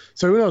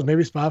 So who knows?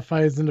 Maybe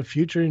Spotify is in the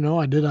future. You know,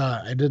 I did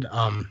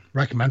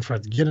recommend for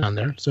us to get on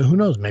there. So who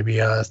knows?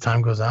 Maybe as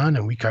time goes on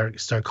and we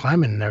start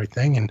climbing and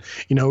everything, and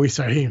you know, we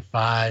start hitting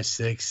 5,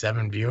 6,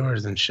 7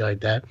 viewers and shit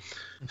like that.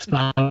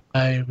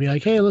 Spotify would be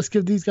like, hey, let's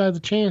give these guys a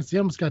chance. They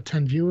almost got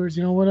 10 viewers.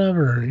 You know,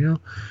 whatever. You know,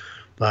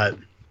 but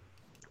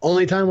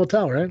only time will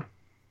tell, right?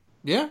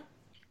 Yeah.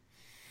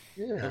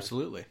 Yeah.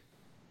 Absolutely.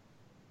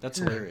 That's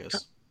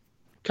hilarious.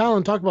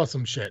 Colin, talk about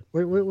some shit.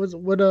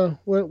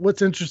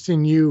 What's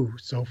interesting you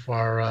so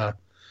far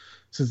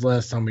since the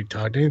last time we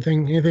talked?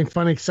 Anything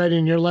fun, exciting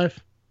in your life?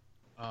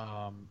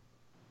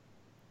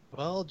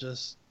 Well,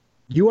 just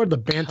you are the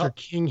banter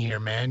king here,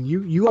 man.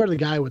 You are the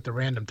guy with the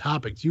random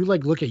topics. You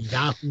like look at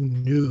Yahoo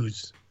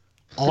News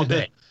all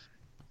day.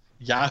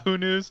 Yahoo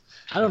News?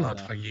 I don't know what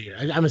the fuck you.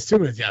 I'm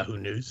assuming it's Yahoo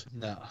News.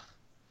 No.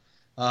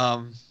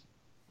 I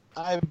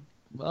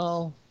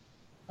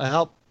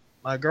helped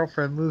my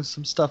girlfriend move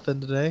some stuff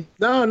in today.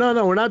 No.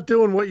 We're not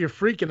doing what you're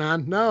freaking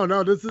on. No.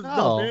 This is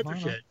no banter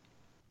shit.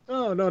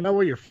 No, not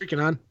what you're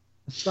freaking on.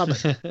 Stop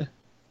it.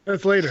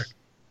 That's later.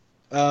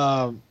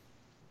 I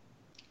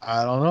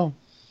don't know.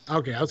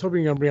 Okay, I was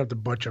hoping you were going to bring up the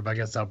butcher, but I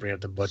guess I'll bring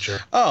up the butcher.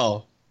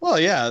 Oh, well,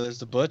 yeah, there's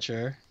the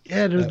butcher.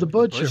 Yeah, there's the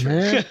butcher,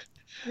 man.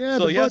 Yeah,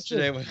 so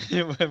yesterday when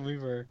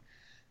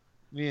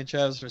me and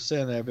Travis were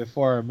sitting there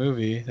before our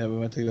movie that we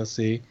went to go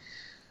see,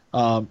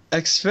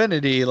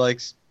 Xfinity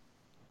likes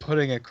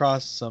putting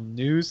across some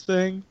news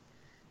thing,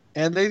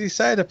 and they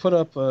decided to put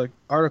up an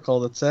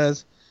article that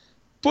says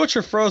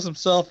butcher froze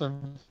himself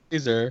in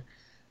freezer,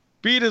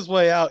 beat his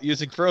way out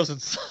using frozen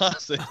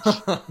sausage.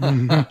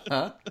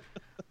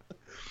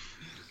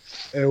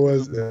 It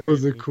was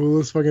the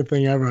coolest fucking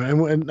thing ever.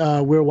 And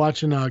we were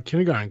watching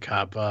Kindergarten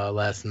Cop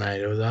last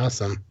night. It was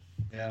awesome.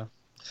 Yeah.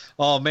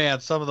 Oh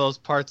man, some of those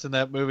parts in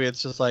that movie,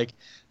 it's just like,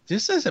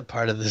 this isn't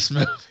part of this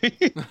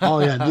movie. Oh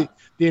yeah,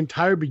 the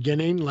entire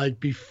beginning, like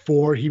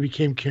before he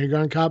became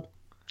Kindergarten Cop,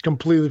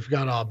 completely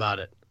forgot all about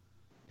it.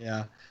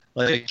 Yeah,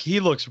 like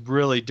he looks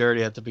really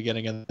dirty at the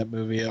beginning of that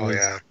movie.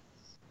 Yeah.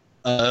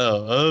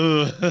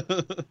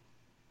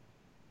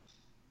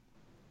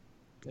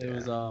 It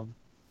was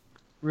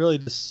really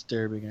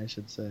disturbing, I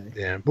should say.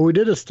 Yeah, but we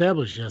did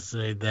establish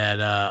yesterday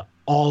that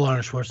all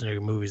Arnold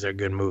Schwarzenegger movies are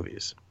good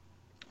movies.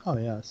 Oh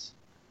yes.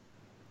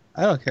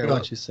 I don't care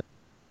what you say.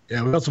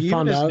 Yeah, we also Even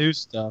found out new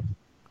stuff.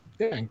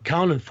 Yeah, and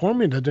Colin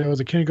informed me that there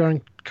was a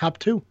Kindergarten Cop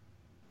 2.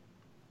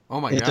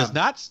 Oh my It god! does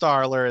not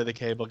star Larry the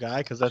Cable Guy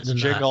because that's It did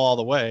Jingle not. All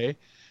the Way.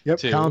 Yep,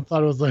 Two. Colin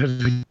thought it was like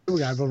the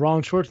guy, but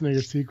wrong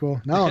Schwarzenegger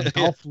sequel. No,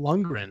 Dolph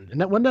Lundgren.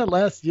 And that wasn't that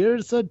last year?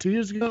 It said 2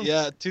 years ago.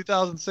 Yeah,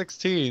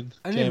 2016.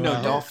 I didn't came know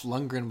out. Dolph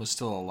Lundgren was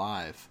still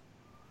alive.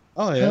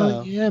 Oh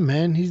Hell yeah. yeah,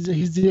 man. He's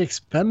the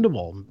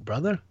expendable,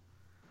 brother.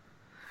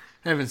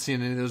 I haven't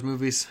seen any of those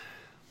movies.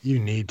 You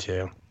need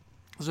to.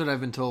 That's what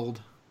I've been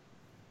told.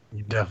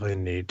 You definitely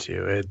need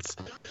to.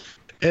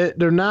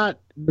 They're not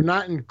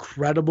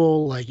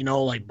incredible like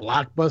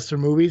blockbuster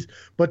movies,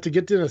 but to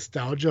get the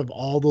nostalgia of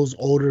all those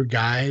older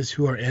guys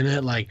who are in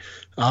it, like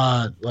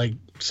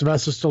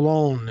Sylvester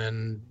Stallone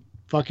and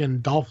fucking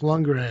Dolph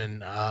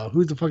Lundgren,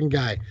 who's the fucking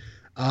guy,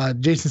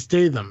 Jason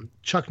Statham,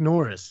 Chuck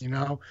Norris,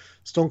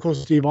 Stone Cold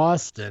Steve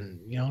Austin,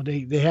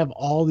 they have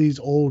all these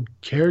old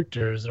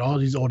characters and all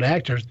these old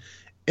actors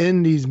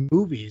in these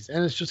movies,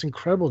 and it's just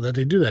incredible that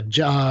they do that.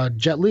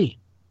 Jet Li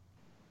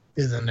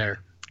is in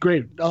there.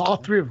 Great. All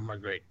three of them are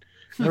great.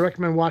 I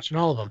recommend watching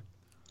all of them.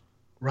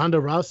 Ronda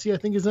Rousey, I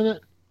think, is in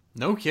it.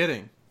 No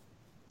kidding.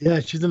 Yeah,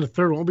 she's in the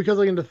third one. Because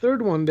in the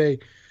third one,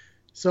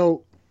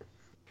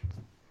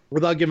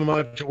 without giving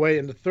much away,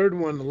 in the third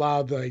one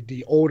allowed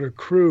the older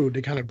crew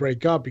to kind of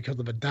break up because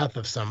of the death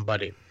of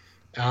somebody.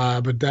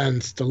 But then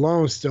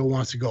Stallone still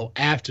wants to go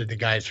after the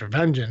guys for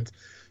vengeance.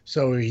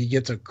 So he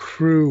gets a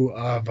crew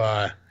of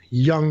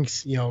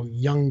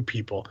young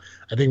people.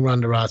 I think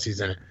Ronda Rousey's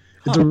in it.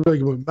 It's a really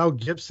good movie. Mel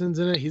Gibson's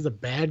in it. He's a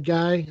bad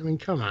guy. I mean,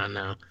 come on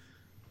now.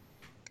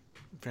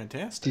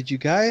 Fantastic. Did you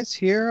guys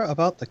hear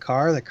about the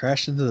car that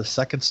crashed into the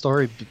second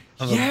story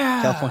of a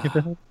California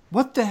building?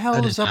 What the hell I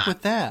is did up not.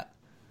 with that?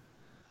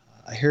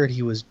 I heard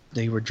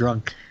they were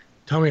drunk.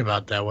 Tell me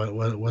about that. What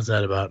was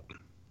that about?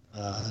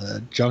 A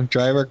drunk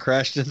driver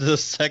crashed into the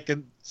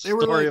second They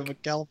were story like- of a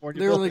California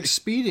They were building. like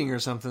speeding or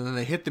something, and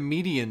they hit the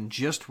median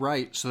just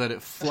right so that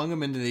it flung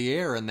them into the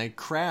air, and they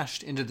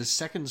crashed into the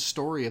second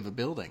story of a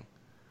building.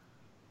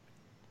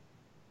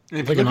 And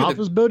if Like you an look at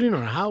office building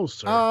or a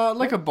house? Or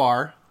like a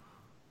bar.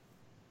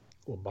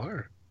 a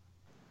bar?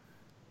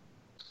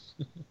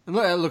 It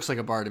looks like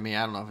a bar to me.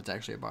 I don't know if it's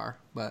actually a bar,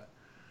 but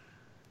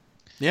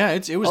yeah,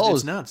 it's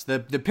nuts. The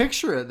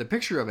picture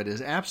of it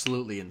is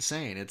absolutely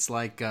insane. It's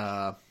like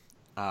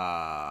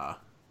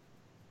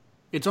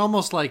it's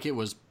almost like it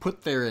was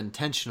put there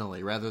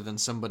intentionally rather than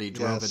somebody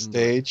drove it.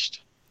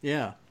 Staged.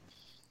 Yeah.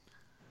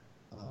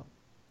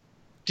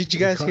 Did you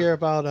guys hear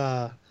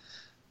about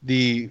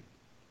the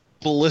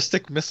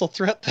ballistic missile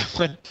threat that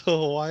went to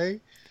Hawaii?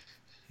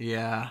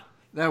 Yeah,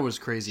 that was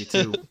crazy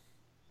too.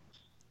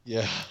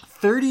 Yeah.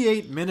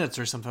 38 minutes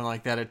or something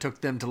like that it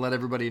took them to let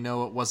everybody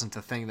know it wasn't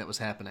a thing that was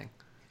happening.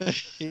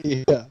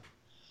 Yeah.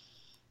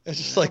 It's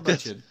just like that.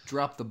 this. You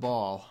dropped the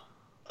ball.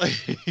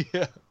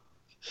 Yeah.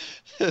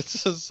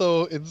 It's just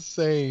so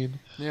insane.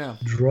 Yeah.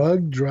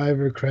 Drug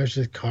driver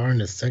crashes car in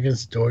the second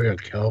story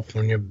of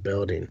California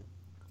building.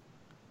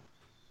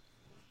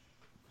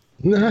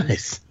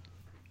 Nice.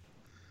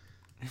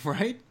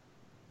 Right?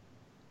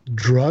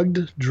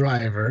 Drugged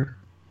driver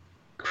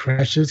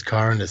crashes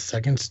car in the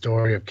second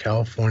story of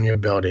California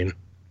building.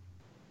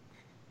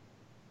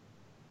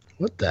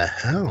 What the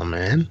hell,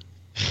 man?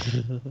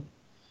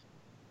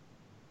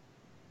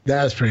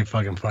 That's pretty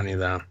fucking funny,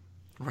 though.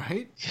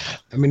 Right?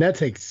 I mean, that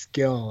takes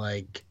skill.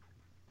 Like,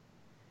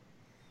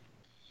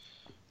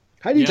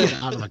 how do you Yeah.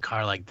 get out of a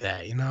car like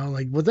that?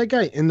 Was that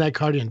guy in that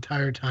car the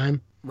entire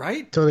time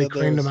Right? until they Yeah,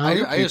 cleaned him out?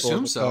 I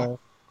assume so.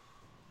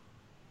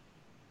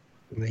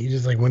 And he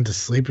just went to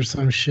sleep or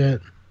some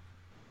shit.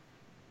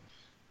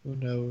 Who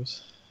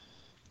knows?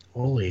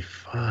 Holy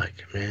fuck,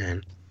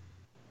 man!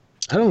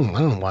 I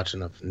don't watch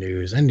enough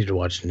news. I need to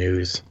watch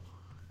news.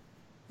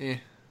 It's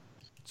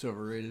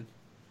overrated.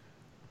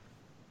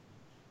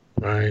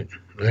 Right.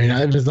 I mean,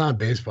 if it's not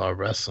baseball or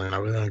wrestling, I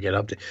really don't get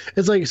updated.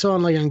 It's like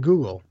on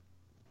Google.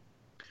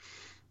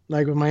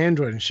 Like with my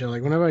Android and shit,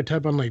 whenever I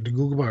type on the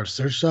Google bar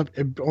search stuff,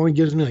 it only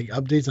gives me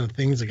updates on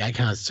things I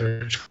kind of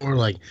search for.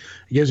 It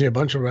gives me a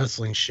bunch of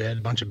wrestling shit,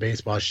 a bunch of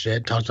baseball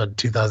shit. Talks about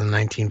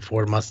 2019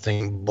 Ford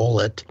Mustang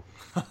Bullet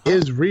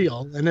is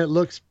real and it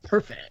looks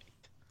perfect.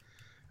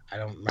 I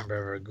don't remember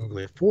ever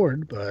Googling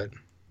Ford, but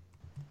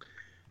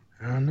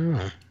I don't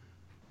know.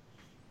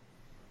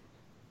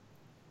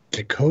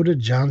 Dakota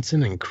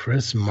Johnson and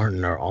Chris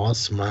Martin are all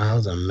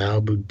smiles on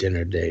Malibu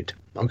dinner date.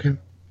 Okay,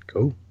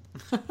 cool.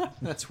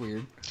 That's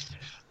weird.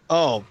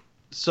 Oh,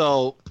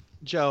 so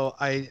Joe,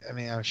 I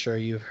mean, I'm sure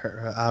you've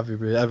heard.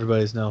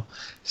 Everybody's know.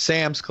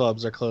 Sam's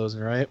Clubs are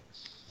closing, right?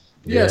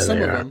 Yeah, some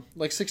they of are. them.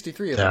 Like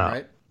 63 of Yeah. them,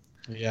 right?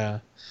 Yeah,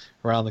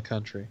 around the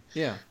country.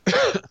 Yeah.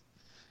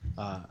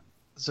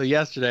 So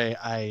yesterday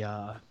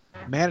I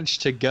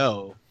managed to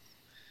go,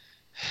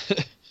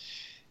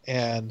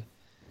 and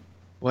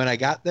when I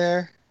got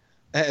there,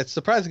 it's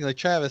surprisingly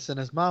Travis and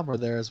his mom were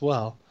there as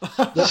well.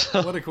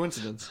 What a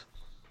coincidence.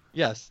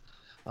 Yes,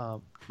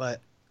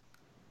 but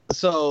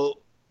so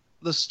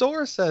the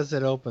store says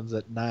it opens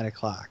at 9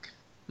 o'clock,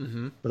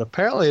 Mm-hmm. but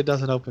apparently it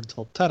doesn't open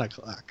till 10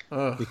 o'clock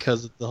Ugh,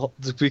 because of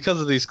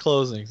these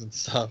closings and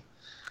stuff.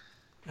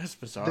 that's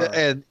bizarre.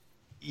 And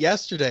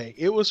yesterday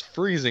it was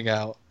freezing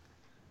out.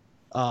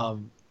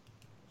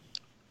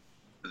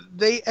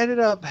 they ended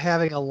up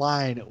having a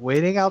line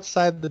waiting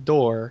outside the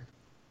door.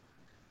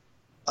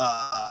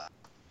 I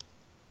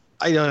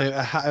don't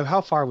know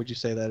how far would you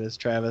say that is,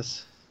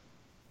 Travis?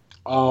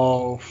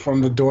 Oh,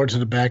 from the door to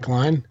the back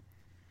line?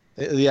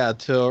 Yeah,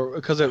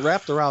 because it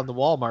wrapped around the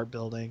Walmart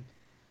building.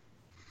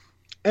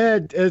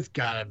 It's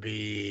gotta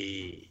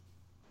be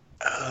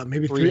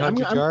maybe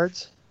 300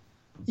 yards.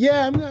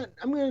 Yeah, I'm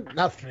gonna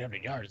not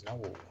 300 yards.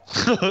 No,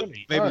 300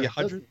 Maybe yards.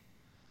 100.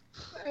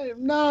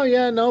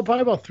 No,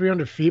 probably about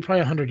 300 feet,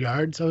 probably 100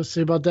 yards. I would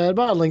say about that,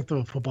 about a length of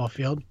a football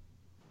field.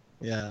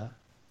 Yeah.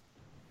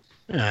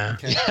 Yeah.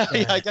 Okay.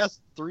 Yeah, I guess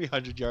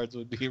 300 yards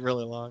would be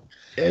really long.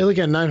 Hey, look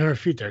at 900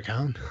 feet there,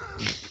 Colin.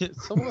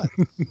 So what?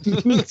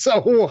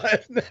 So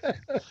what?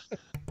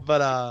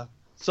 But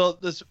so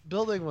this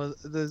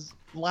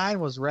line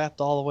was wrapped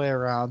all the way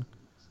around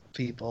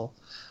people,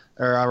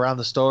 or around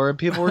the store, and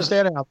people were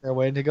standing out there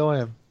waiting to go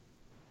in.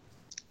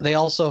 They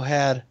also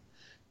had,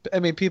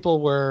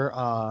 people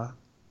were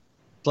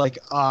like,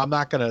 I'm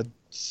not gonna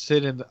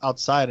sit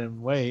outside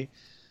and wait,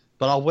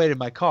 but I'll wait in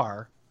my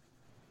car.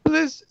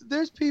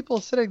 There's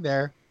people sitting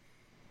there,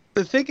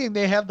 they're thinking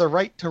they have the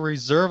right to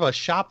reserve a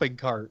shopping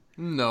cart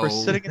No. for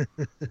sitting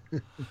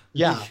in.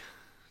 Yeah.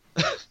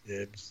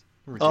 Dibs.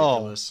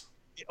 Ridiculous.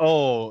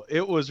 Oh,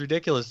 it was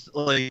ridiculous.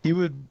 Like, you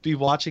would be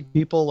watching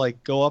people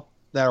like go up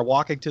that are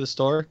walking to the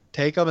store,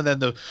 take them, and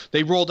then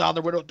they roll down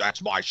their window.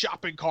 That's my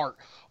shopping cart.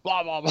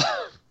 Blah blah blah.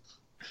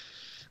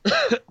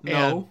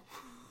 No.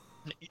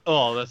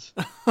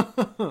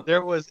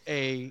 There was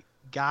a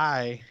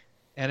guy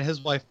and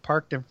his wife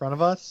parked in front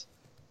of us,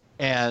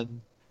 and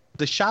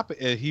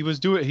he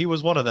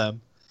was one of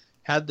them,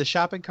 had the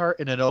shopping cart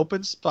in an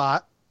open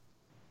spot,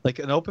 like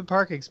an open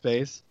parking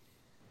space,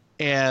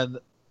 and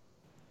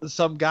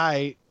some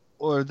guy,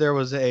 or there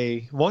was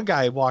one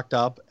guy walked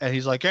up and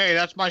he's like, "Hey,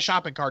 that's my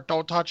shopping cart,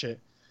 don't touch it."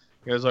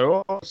 He was like,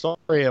 "Oh,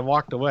 sorry," and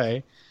walked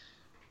away.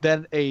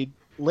 Then a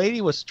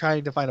lady was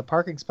trying to find a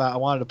parking spot. I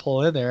wanted to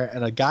pull in there,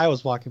 and a guy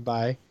was walking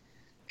by.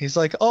 He's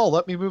like, "Oh,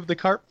 let me move the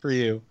cart for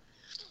you."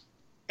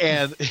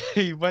 And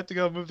he went to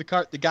go move the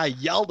cart. The guy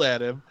yelled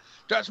at him,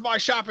 "That's my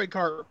shopping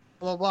cart,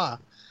 blah, blah."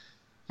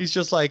 He's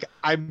just like,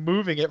 "I'm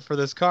moving it for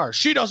this car.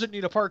 She doesn't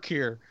need a park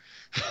here."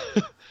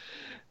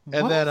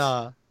 And then,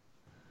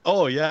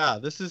 oh yeah,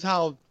 this is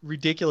how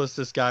ridiculous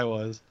this guy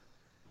was.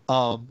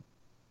 Then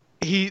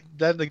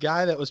the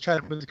guy that was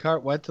trying to move the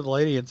cart went to the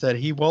lady and said,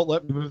 "He won't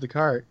let me move the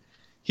cart."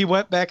 He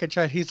went back and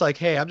tried. He's like,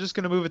 "Hey, I'm just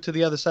going to move it to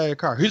the other side of the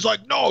car." He's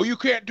like, "No, you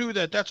can't do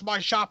that. That's my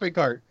shopping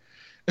cart."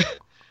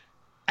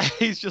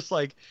 He's just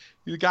like,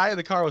 the guy in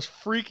the car was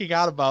freaking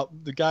out about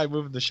the guy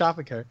moving the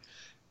shopping cart.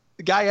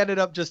 The guy ended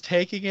up just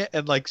taking it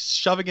and like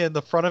shoving it in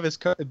the front of his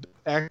car,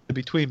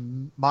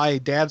 between my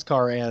dad's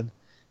car and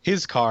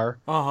his car.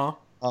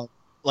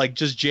 Like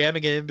just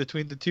jamming it in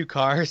between the two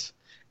cars.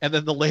 And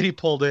then the lady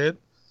pulled in.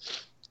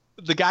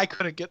 The guy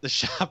couldn't get the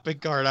shopping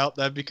cart out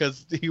then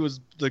because he was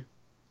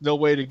no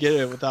way to get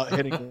it without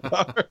hitting the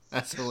car.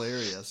 That's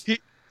hilarious.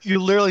 You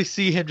literally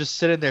see him just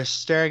sitting there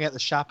staring at the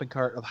shopping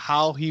cart of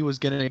how he was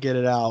going to get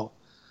it out.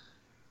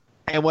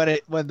 And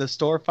when the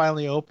store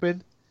finally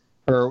opened,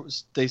 or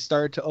they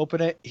started to open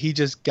it, he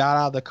just got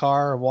out of the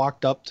car and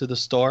walked up to the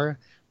store,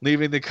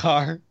 leaving the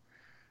cart.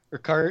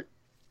 And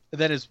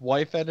then his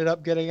wife ended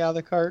up getting out of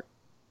the car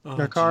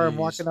and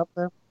walking up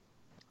there.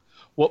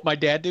 What my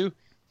dad do?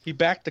 He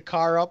backed the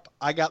car up.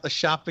 I got the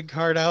shopping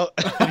cart out,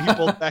 and he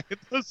pulled back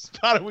into the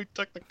spot, and we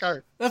took the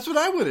cart. That's what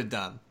I would have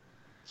done.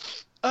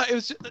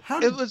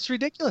 It was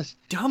ridiculous.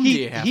 Dumb do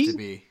you have to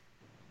be?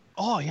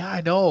 Oh yeah,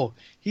 I know.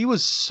 He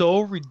was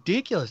so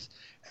ridiculous.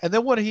 And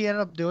then what he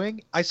ended up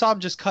doing, I saw him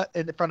just cut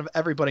in front of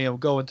everybody and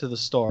go into the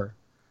store.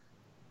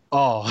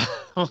 Oh,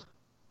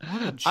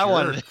 What a jerk. I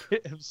wanted to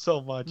hit him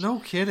so much. No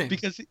kidding.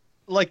 Because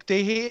like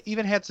they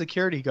even had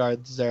security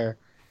guards there,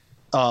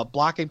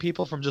 blocking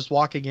people from just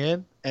walking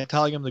in and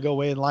telling them to go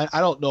wait in line. I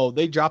don't know.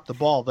 They dropped the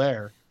ball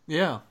there.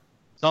 Yeah.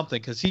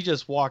 Something, because he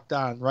just walked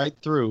on right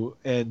through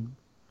and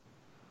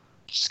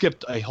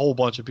skipped a whole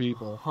bunch of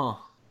people. Huh.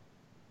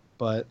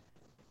 But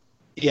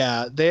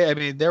yeah,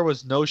 there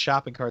was no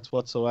shopping carts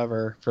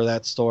whatsoever for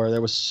that store.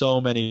 There was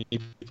so many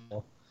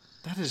people.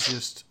 That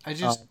is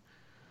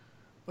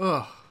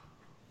ugh.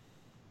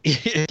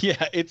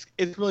 Yeah, it's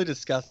really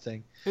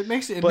disgusting. It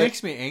makes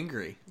me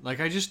angry. Like,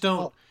 I just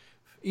don't.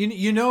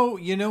 You know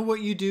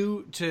what you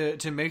do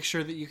to make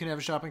sure that you can have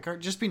a shopping cart?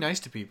 Just be nice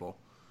to people.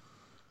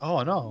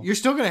 Oh no. You're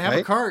still gonna have a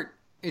Right? cart.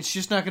 It's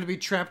just not gonna be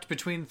trapped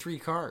between three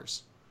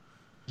cars.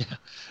 Yeah,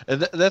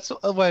 and that's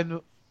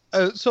when.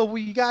 So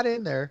we got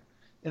in there,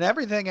 and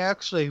everything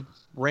actually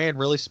ran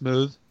really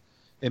smooth.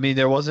 I mean,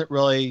 there wasn't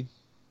really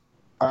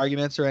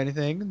arguments or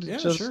anything. Yeah,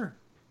 Just, sure.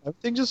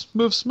 Everything just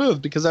moved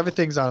smooth because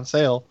everything's on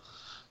sale.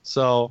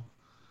 So,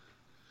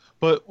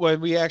 but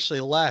when we actually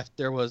left,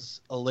 there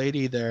was a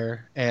lady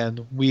there,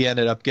 and we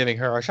ended up giving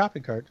her our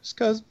shopping cart just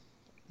because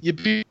you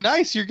be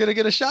nice, you're gonna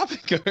get a shopping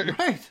cart.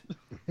 Right.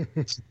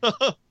 So,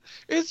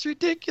 it's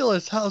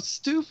ridiculous how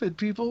stupid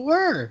people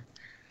were.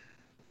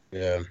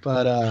 Yeah.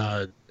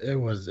 But It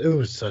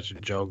was such a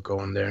joke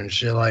going there and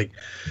shit. Like,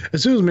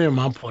 as soon as me and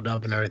mom pulled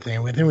up and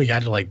everything, we think we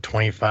got to like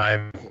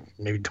 25,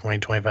 maybe 20,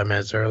 25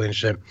 minutes early and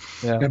shit.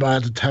 yeah. And about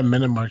at the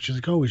 10-minute mark, she's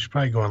like, "Oh, we should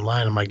probably go in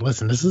line." I'm like,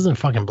 "Listen, this isn't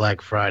fucking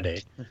Black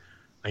Friday.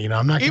 Like,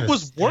 I'm not. It gonna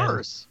was stand-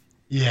 worse.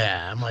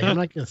 Yeah, I'm like, I'm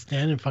not gonna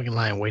stand in fucking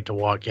line and wait to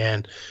walk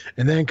in.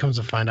 And then comes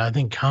to find out, I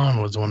think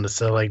Colin was the one that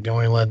said like,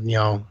 "Don't let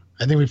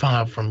I think we found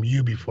out from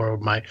you before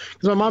because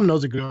my mom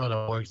knows a girl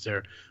that works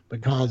there, but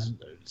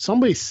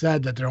somebody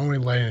said that they're only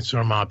letting a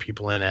certain amount of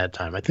people in at a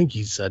time. I think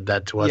he said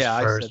that to us Yeah,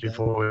 I first said that.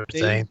 before we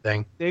say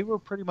anything. They were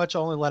pretty much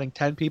only letting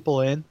 10 people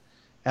in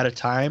at a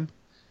time.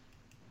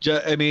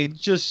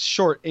 Just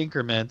short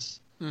increments.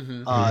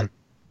 Mm-hmm.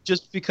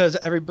 Just because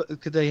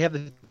because they have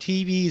the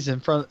TVs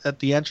in front at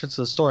the entrance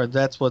of the store, and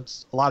that's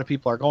what a lot of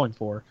people are going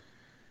for.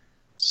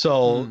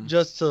 So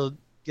just to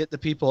get the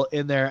people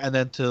in there and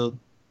then to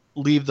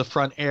leave the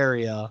front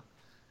area,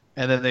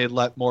 and then they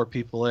let more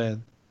people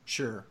in.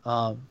 Sure.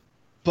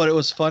 But it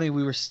was funny.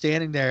 We were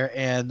standing there,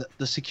 and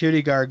the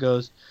security guard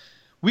goes,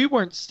 "We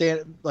weren't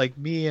standing, like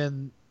me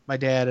and my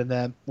dad and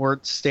them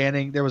weren't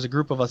standing. There was a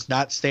group of us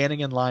not standing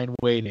in line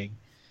waiting.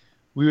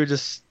 We were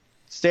just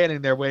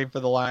standing there waiting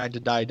for the line to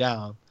die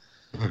down."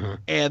 Mm-hmm.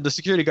 And the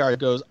security guard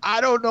goes,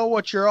 "I don't know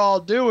what you're all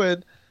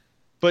doing,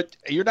 but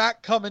you're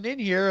not coming in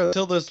here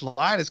until this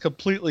line is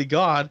completely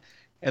gone.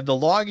 And the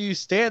longer you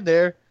stand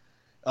there,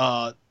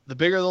 the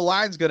bigger the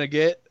line's going to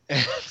get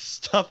and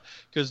stuff,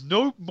 because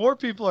no more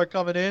people are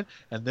coming in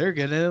and they're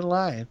getting in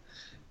line."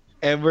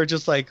 And we're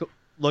just like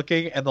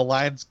looking, and the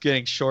line's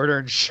getting shorter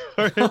and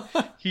shorter.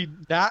 He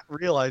not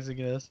realizing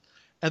this.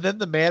 And then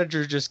the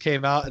manager just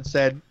came out and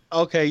said,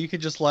 "Okay, you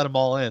can just let them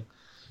all in."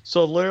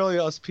 So literally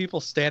us people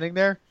standing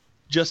there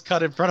just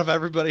cut in front of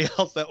everybody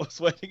else that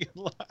was waiting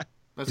in line.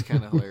 That's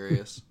kind of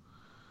hilarious.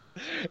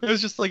 It was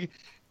just like,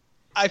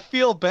 I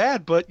feel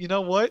bad, but you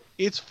know what?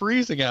 It's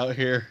freezing out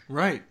here.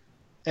 Right.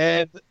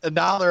 And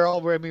now we're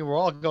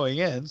all going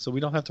in, so we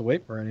don't have to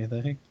wait for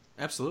anything.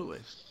 Absolutely.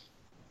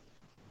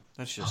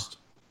 That's just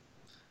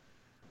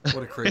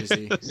what a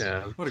crazy,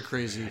 what a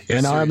crazy. Yeah,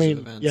 no, series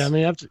of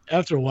events.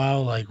 after a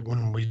while, like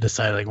when we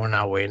decided like we're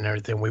not waiting and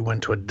everything, we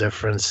went to a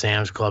different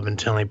Sam's Club in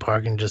Tinley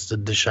Park and just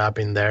did the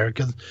shopping there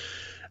because.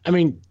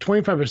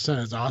 25%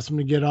 is awesome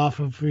to get off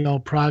of,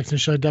 products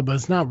and shit like that, but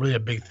it's not really a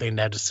big thing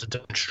to have to sit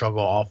there and struggle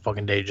all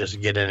fucking day just to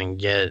get in and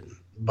get it.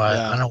 But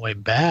on our way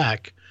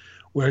back,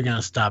 we were going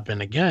to stop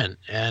in again.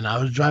 And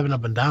I was driving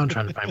up and down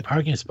trying to find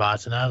parking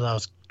spots. And as I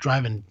was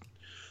driving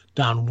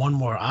down one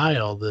more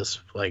aisle, this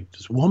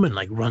woman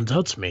runs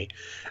up to me.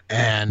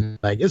 And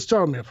it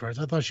startled me at first.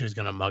 I thought she was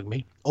going to mug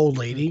me. Old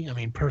lady.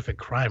 Perfect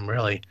crime,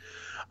 really.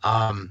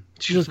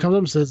 She just comes up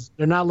and says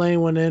they're not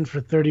letting one in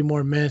for 30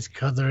 more minutes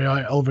because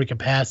they're over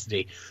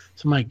capacity.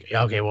 So I'm like,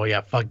 okay, well,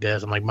 yeah, fuck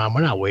this. I'm like, Mom, we're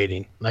not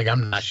waiting. Like,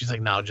 I'm not. She's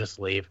like, no, just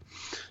leave.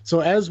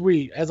 So as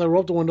I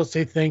roll up the window,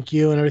 say thank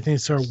you and everything,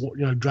 start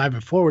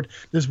driving forward,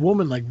 this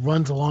woman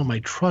runs along my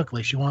truck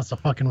like she wants to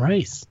fucking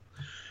race.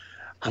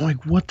 I'm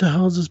like, what the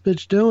hell is this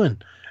bitch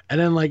doing? And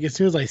then as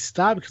soon as I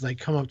stop, because I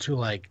come up to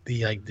the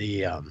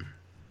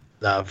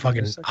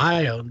fucking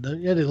aisle, the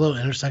little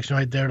intersection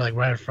right there,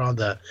 right in front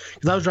of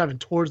because I was driving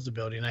towards the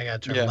building and I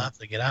got to turn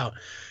left to get out.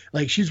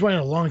 She's running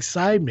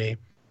alongside me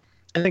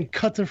and then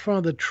cuts in front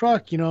of the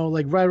truck,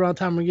 right around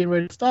time we're getting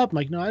ready to stop. I'm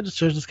like, no, I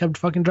just kept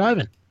fucking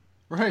driving.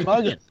 Right.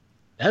 Bugging.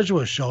 Edge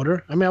was showed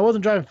her. I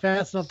wasn't driving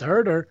fast enough to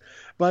hurt her,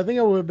 but I think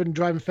I would have been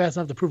driving fast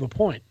enough to prove a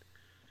point.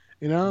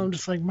 I'm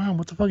just like, Mom,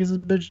 what the fuck is this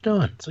bitch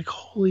doing? It's like,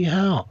 holy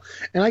hell.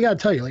 And I got to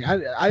tell you,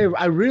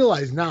 I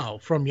realize now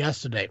from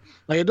yesterday,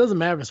 it doesn't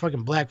matter if it's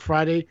fucking Black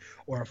Friday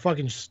or a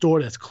fucking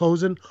store that's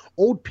closing.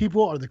 Old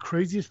people are the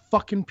craziest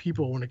fucking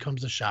people when it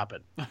comes to shopping.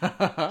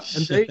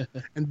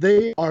 and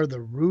they are the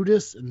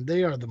rudest and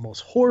they are the most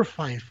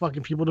horrifying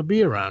fucking people to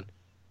be around.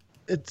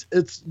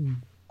 It's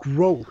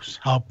gross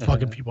how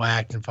fucking people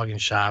act and fucking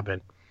shopping.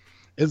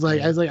 It's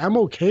like, I was like, I'm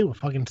okay with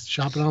fucking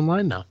shopping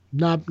online now.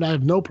 I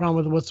have no problem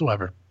with it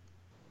whatsoever.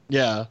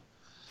 Yeah.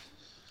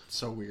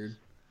 So weird.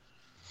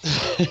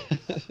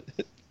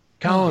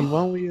 Colin,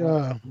 why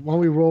don't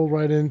we roll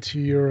right into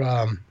your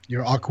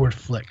awkward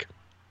flick?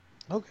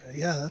 Okay,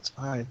 yeah, that's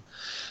fine.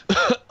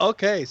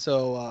 Okay,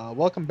 so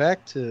welcome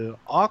back to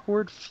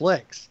Awkward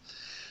Flicks.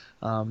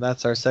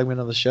 That's our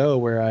segment of the show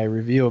where I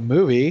review a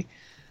movie,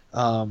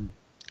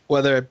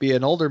 whether it be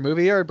an older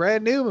movie or a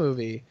brand new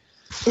movie.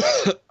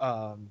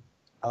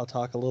 I'll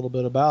talk a little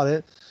bit about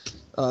it.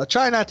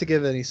 Try not to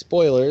give any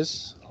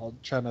spoilers. I'll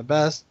try my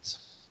best.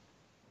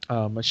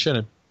 I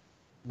shouldn't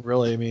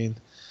really,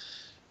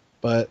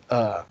 but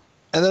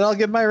and then I'll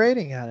give my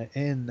rating on it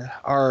in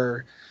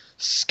our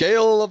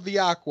scale of the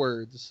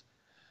awkwards.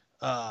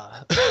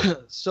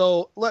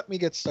 So let me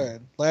get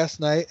started.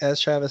 Last night, as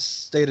Travis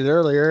stated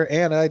earlier,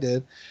 and I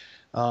did,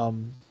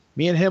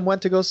 me and him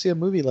went to go see a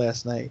movie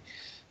last night.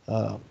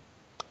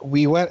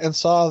 We went and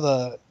saw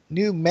the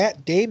new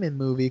Matt Damon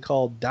movie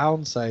called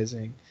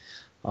Downsizing.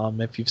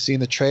 If you've seen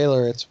the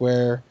trailer, it's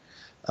where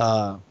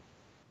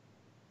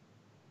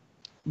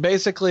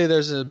basically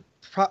there's a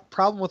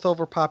problem with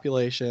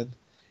overpopulation,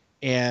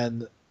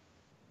 and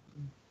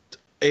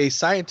a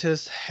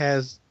scientist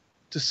has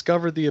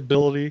discovered the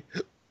ability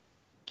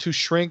to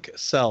shrink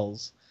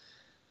cells.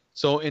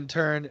 So in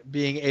turn,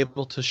 being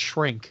able to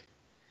shrink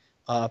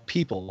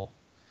people.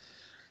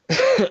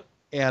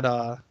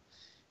 And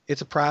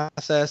it's a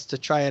process to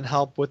try and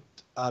help with,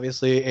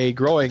 obviously, a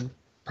growing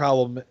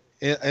problem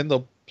in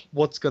the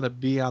what's going to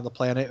be on the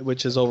planet,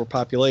 which is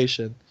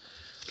overpopulation.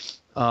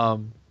 I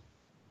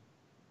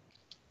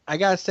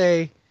gotta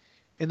say,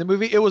 in the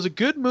movie, it was a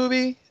good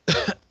movie.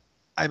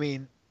 I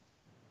mean,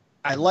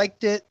 I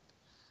liked it.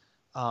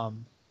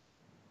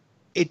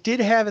 It did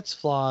have its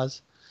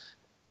flaws.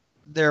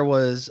 There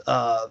was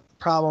a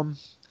problem.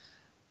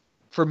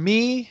 For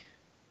me,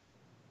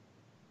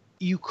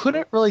 you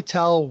couldn't really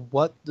tell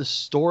what the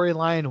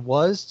storyline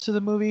was to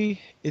the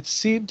movie. It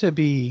seemed to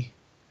be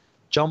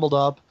jumbled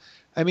up.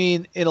 I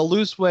mean, in a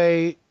loose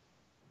way,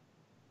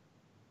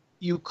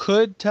 you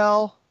could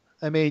tell.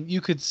 I mean, you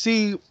could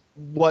see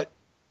what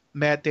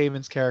Matt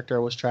Damon's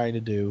character was trying to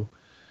do,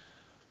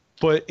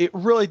 but it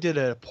really did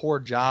a poor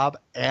job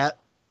at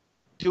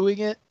doing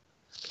it.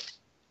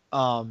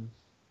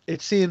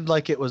 It seemed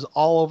like it was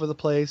all over the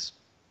place.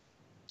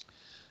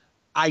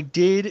 I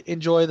did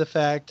enjoy the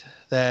fact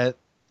that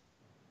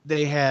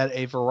they had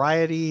a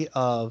variety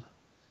of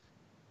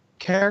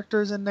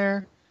characters in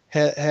there,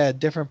 had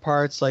different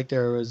parts. Like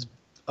there was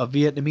a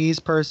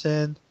Vietnamese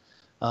person,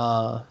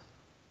 a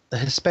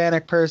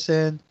Hispanic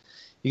person,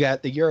 you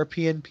got the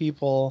European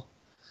people.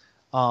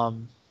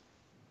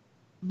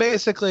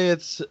 Basically,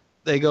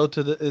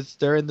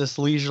 they're in this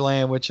leisure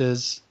land, which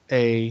is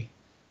a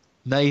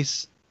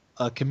nice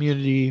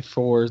community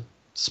for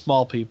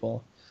small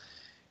people,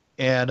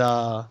 and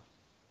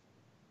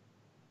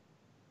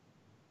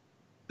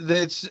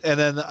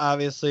then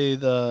obviously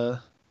there's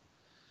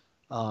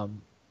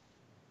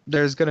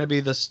going to be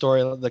the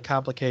story, the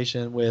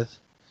complication with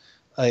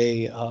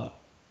a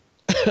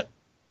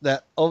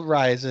that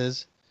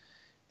arises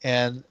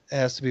and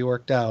has to be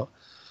worked out.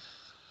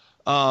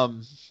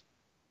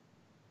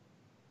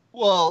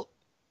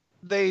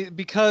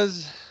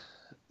 Because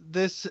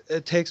this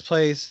takes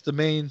place, the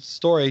main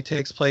story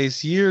takes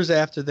place years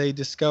after they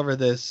discover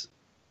this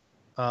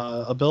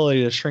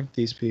ability to shrink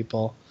these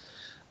people.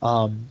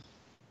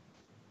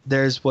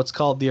 There's what's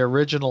called the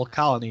original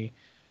colony,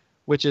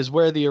 which is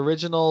where the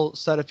original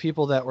set of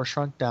people that were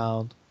shrunk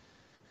down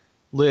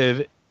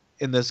live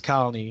in this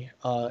colony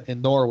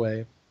in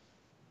Norway.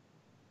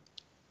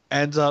 They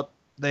end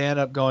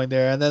up going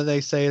there, and then they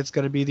say it's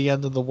going to be the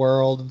end of the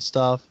world and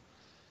stuff.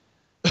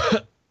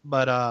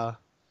 But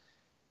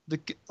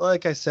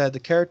like I said, the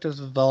character's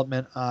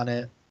development on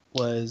it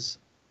it's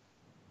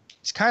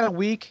kind of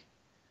weak.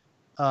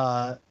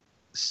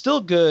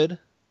 Still good.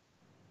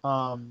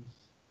 And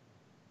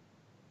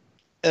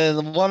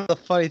one of the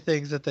funny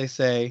things that they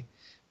say,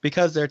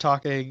 because they're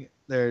 5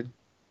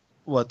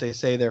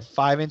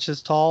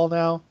 inches tall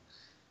now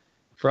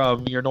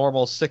from your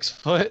normal 6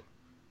 foot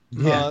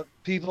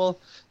people,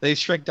 they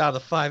shrink down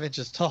to 5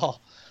 inches tall.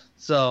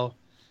 So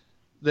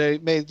they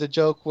made the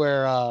joke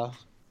where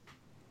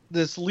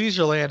this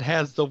leisure land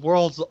has the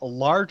world's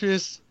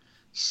largest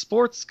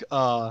sports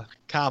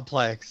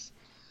complex,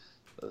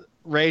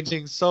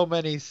 ranging so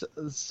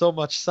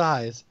much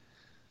size.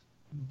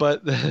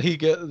 But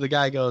the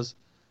guy goes,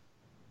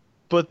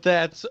 but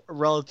that's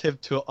relative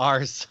to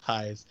our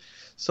size,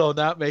 so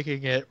not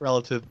making it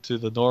relative to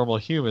the normal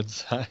human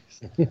size.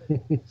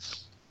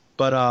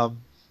 But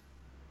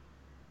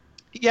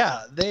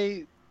yeah,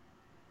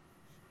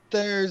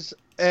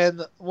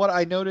 and what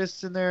I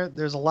noticed in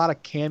there's a lot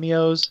of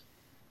cameos,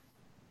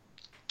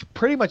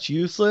 pretty much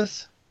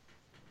useless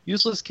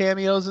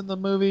cameos in the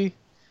movie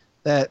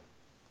that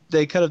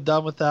they could have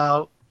done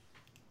without.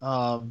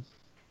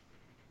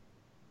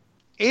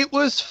 It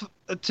was,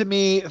 to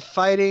me,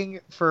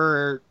 fighting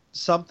for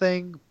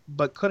something,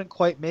 but couldn't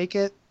quite make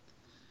it.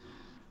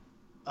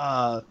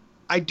 I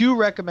do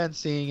recommend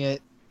seeing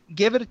it.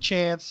 Give it a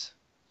chance.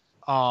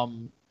 At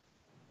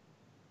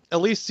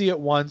least see it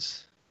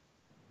once.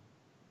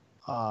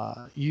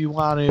 You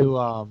want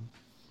to,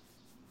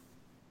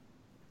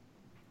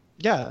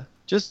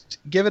 just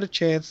give it a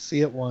chance,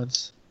 see it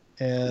once.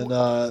 And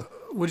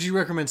would you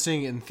recommend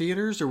seeing it in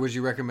theaters, or would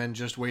you recommend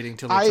just waiting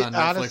till it's on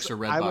Netflix or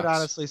Redbox? I would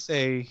honestly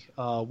say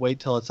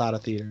wait till it's out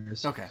of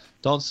theaters. Okay.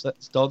 Don't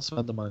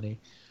spend the money.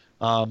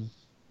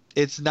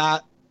 It's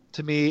not,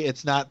 to me,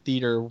 it's not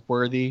theater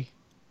worthy.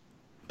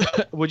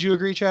 Would you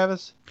agree,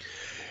 Travis?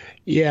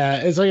 Yeah,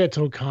 it's like I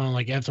told Colin,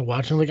 like after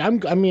watching, like I'm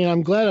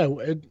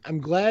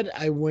glad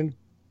I went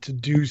to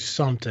do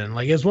something.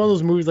 Like it's one of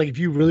those movies, like if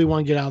you really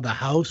want to get out of the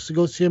house to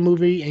go see a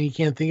movie and you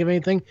can't think of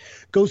anything,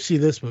 go see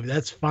this movie.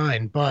 That's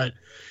fine. But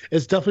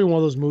it's definitely one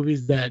of those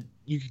movies that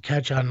you could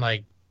catch on,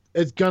 like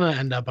it's gonna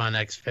end up on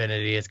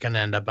Xfinity, it's gonna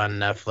end up on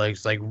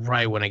Netflix, like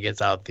right when it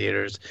gets out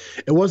theaters.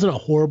 It wasn't a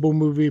horrible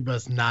movie, but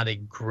it's not a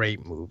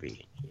great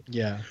movie.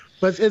 Yeah.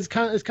 But it's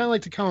kind of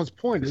like to Colin's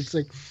point. It's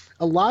like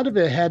a lot of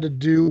it had to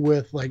do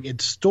with like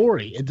its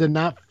story. It did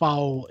not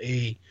follow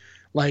a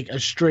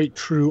straight,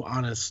 true,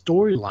 honest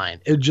storyline.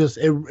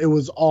 It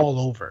was all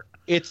over.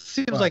 It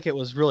seems like it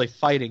was really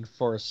fighting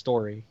for a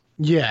story.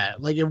 Yeah,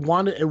 like it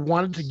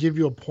wanted to give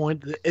you a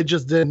point. It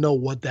just didn't know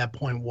what that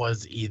point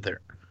was either.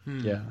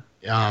 Yeah.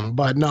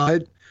 But no,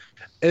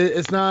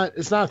 it's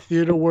not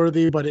theater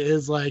worthy, but it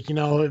is like,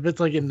 if it's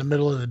like in the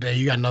middle of the day,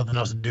 you got nothing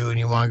else to do and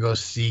you want to go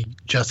see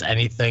just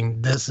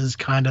anything. This is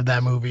kind of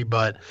that movie,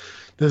 but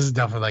this is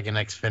definitely like an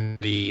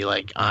Xfinity,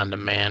 like on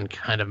demand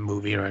kind of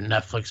movie, or a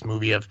Netflix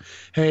movie of,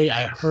 hey,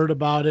 I heard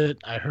about it,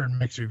 I heard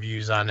mixed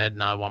reviews on it,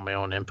 and I want my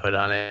own input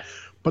on it.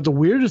 But the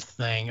weirdest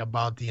thing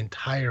about the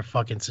entire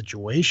fucking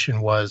situation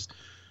was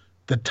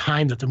the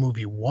time that the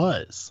movie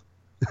was.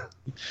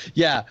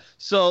 Yeah.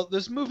 So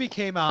this movie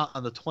came out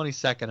on the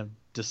 22nd of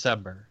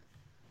December.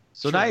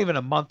 So not even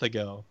a month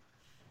ago.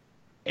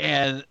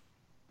 And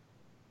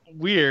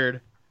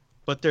weird,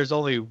 but there's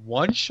only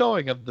one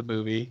showing of the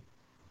movie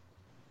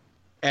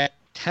at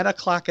 10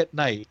 o'clock at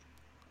night.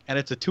 And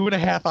it's a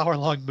 2.5 hour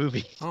long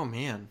movie. Oh,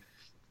 man.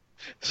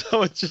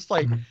 So it's just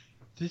like,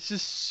 this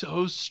is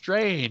so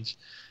strange.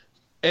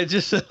 And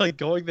just like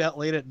going that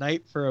late at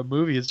night for a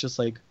movie is just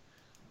like,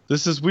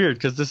 this is weird,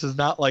 because this is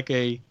not like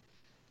a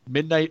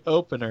midnight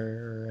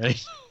opener or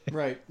anything.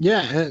 Right.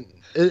 Yeah, and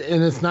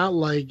it's not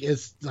like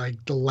it's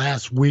like the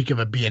last week of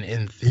it being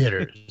in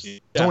theaters.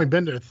 It's only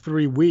been there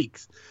 3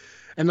 weeks.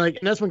 And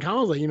that's when Colin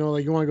was like, you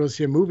want to go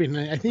see a movie. And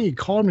I think he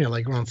called me at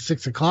like around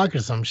 6 o'clock or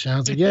some shit. I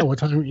was like, yeah, what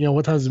time,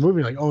 what time is the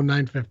movie? Like,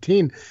 9:15.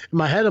 In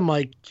my head, I'm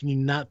like, can you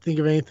not think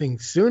of anything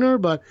sooner?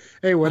 But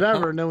hey,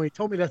 whatever. And then when he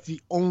told me that's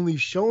the only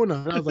showing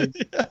of it, I was like,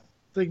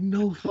 it's like,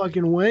 no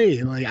fucking way.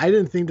 And like, I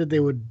didn't think that they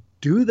would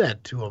do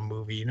that to a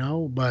movie,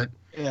 but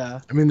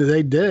Yeah. I mean,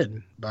 they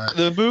did. But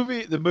The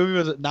movie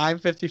was at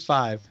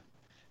 9:55,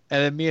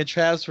 and then me and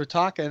Travis were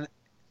talking,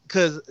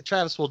 because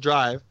Travis will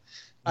drive.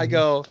 I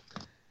go,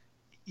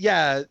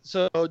 yeah,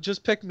 so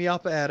just pick me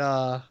up at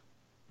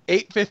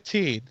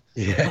 8:15.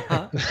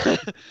 yeah,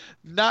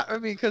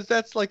 Because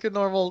that's like a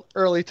normal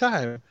early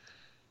time.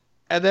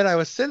 And then I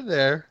was sitting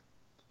there,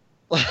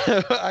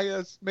 I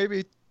guess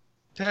maybe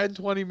 10,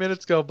 20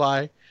 minutes go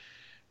by,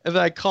 and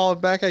then I call him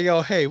back. I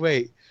go, hey,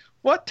 wait,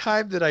 what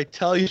time did I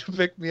tell you to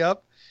pick me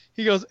up?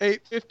 He goes,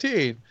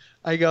 8:15.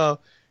 I go,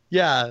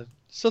 yeah,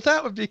 so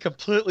that would be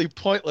completely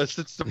pointless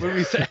since the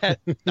movie's at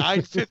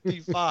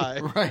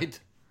 9:55. Right.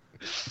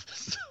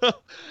 So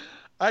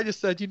I just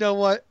said, you know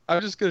what?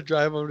 I'm just gonna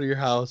drive over to your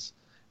house,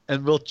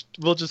 and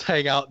we'll just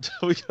hang out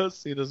until we go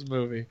see this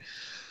movie.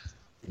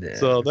 yeah.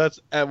 So that's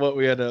what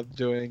we ended up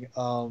doing.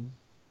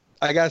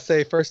 I gotta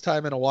say, first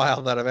time in a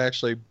while that I've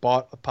actually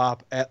bought a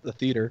pop at the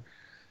theater.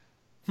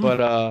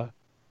 But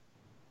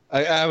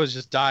I was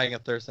just dying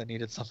of thirst. I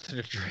needed something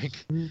to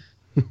drink.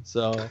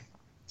 So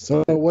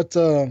what's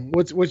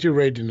your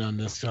rating on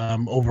this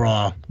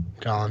overall,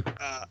 Colin?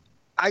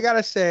 I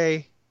gotta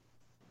say,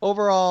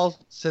 overall,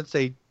 since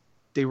they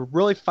were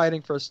really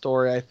fighting for a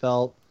story, I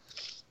felt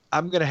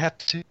I'm gonna have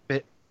to give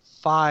it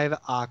 5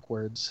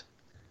 awkwards.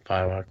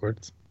 5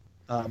 awkwards.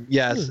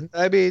 Yes,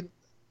 I mean,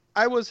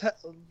 I was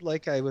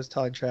like I was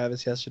telling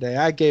Travis yesterday,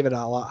 I gave it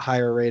a lot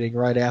higher rating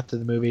right after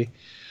the movie,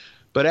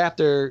 but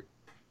after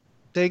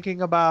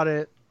thinking about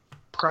it,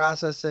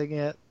 processing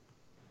it,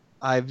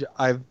 I've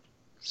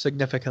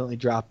significantly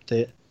dropped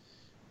it,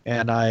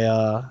 and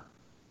I've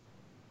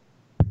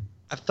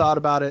thought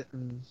about it,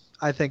 and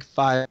I think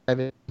 5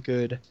 is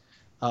good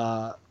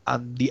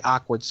on the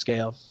awkward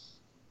scale.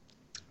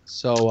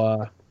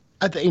 So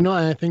I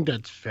think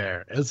that's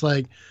fair. It's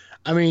like,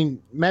 I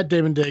mean, Matt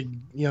Damon did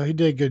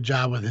a good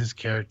job with his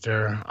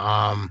character.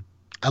 I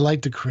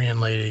like the Korean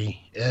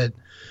lady.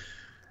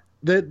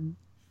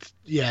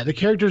 The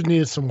characters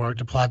needed some work.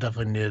 The plot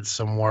definitely needed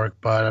some work,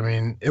 but I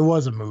mean, it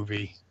was a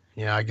movie.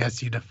 I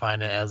guess you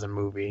define it as a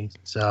movie.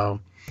 So,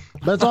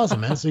 but it's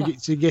awesome, man. So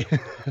you get.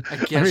 I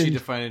guess you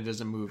define it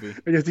as a movie.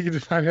 I guess you can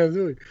define it as a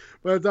movie,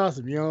 but it's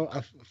awesome.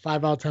 A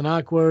 5 out of 10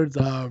 awkwards.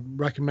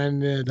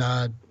 Recommended.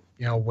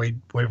 Wait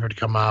for it to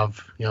come out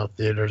of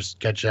theaters.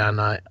 Catch it on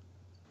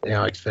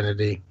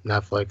Xfinity,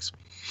 Netflix.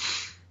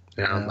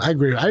 Yeah. I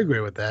agree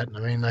with that. I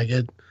mean,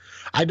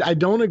 I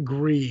don't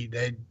agree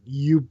that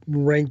you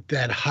ranked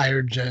that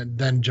higher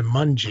than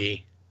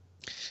Jumanji,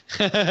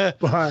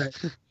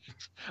 but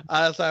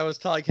as I was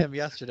telling him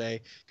yesterday,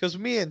 because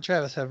me and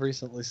Travis have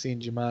recently seen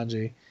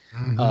Jumanji,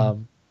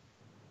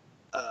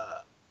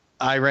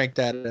 I ranked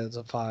that as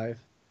a 5.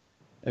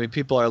 I mean,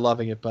 people are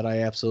loving it, but I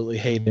absolutely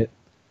hate it.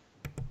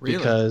 Really?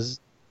 Because,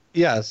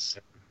 yes,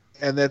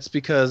 and that's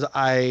because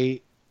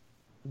I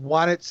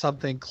wanted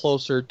something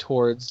closer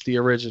towards the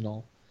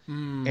original,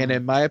 and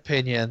in my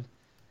opinion,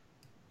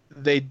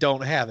 they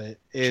don't have it.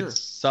 It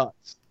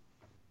sucks,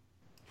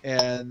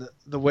 and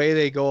the way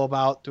they go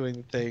about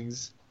doing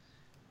things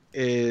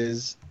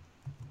is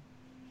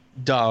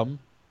dumb,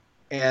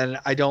 and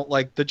I don't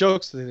like the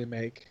jokes that they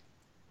make.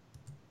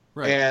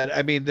 Right. And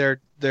I mean,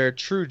 they're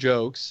true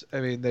jokes.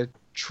 I mean, they're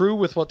true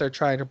with what they're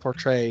trying to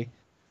portray,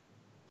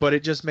 but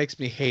it just makes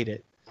me hate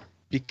it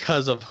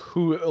because of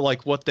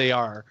what they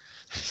are.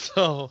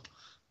 So,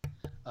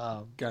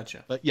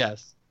 Gotcha. But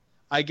yes,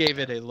 I gave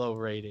it a low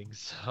rating.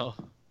 So,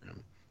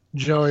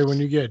 Joey, when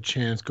you get a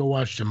chance, go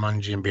watch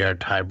Jumanji and be our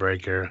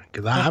tiebreaker.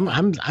 Because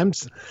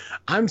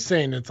I'm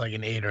saying it's like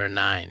an 8 or a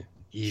 9.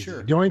 Easy.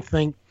 Sure. The only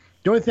thing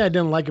I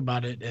didn't like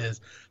about it is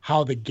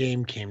how the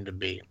game came to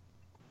be.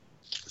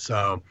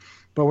 So,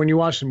 but when you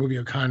watch the movie,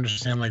 you'll kind of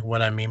understand like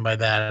what I mean by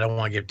that. I don't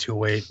want to give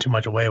too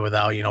much away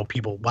without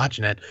people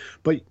watching it.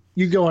 But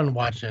you go and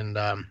watch, and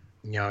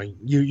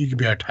you can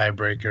be our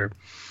tiebreaker.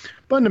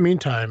 But in the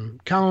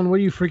meantime, Colin, what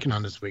are you freaking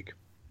on this week?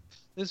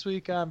 This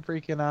week I'm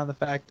freaking on the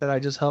fact that I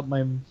just helped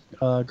my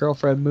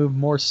girlfriend move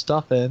more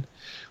stuff in.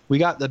 We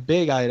got the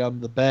big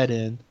item, the bed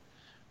in.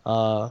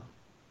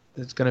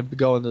 It's going to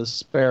go in the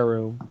spare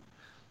room.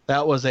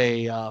 That was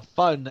a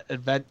fun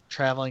event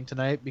traveling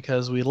tonight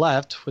because we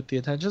left with the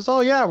intentions,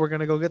 oh yeah, we're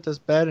going to go get this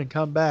bed and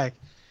come back.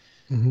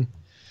 Mm-hmm.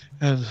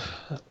 And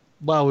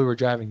while we were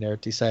driving there,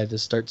 it decided to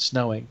start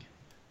snowing.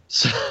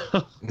 So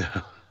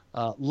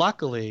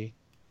luckily,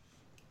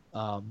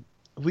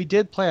 we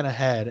did plan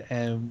ahead,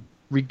 and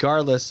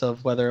regardless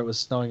of whether it was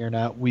snowing or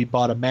not, we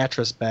bought a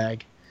mattress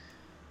bag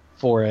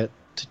for it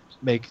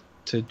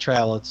to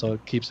travel it so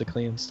it keeps it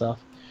clean and stuff.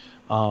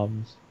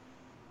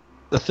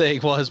 The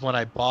thing was, when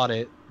I bought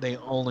it, they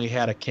only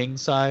had a king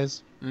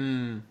size,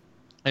 and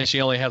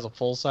she only has a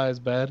full size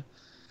bed.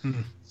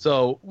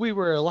 So we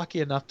were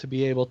lucky enough to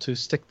be able to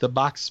stick the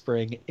box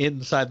spring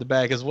inside the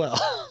bag as well.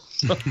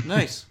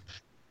 Nice.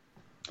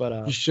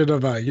 But you should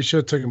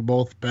have taken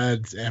both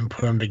beds and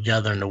put them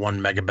together into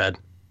one mega bed.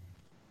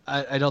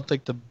 I don't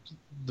think the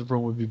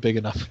room would be big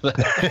enough for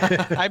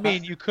that. I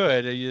mean, you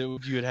could. You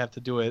would have to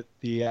do it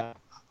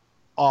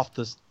off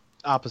the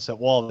opposite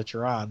wall that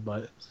you're on,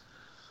 but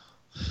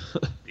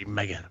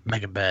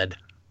mega bed.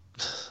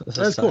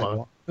 That's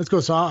cool. That's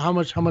cool. So how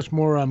much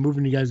more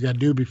moving you guys got to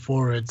do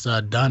before it's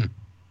done?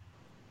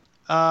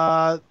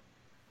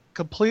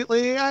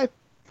 Completely, I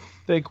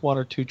think 1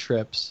 or 2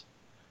 trips.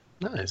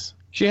 Nice.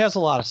 She has a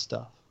lot of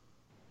stuff.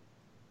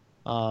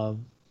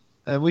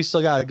 And we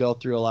still got to go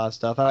through a lot of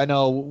stuff. I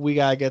know we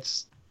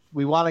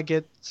want to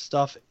get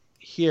stuff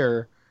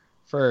here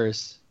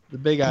first, the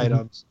big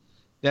items.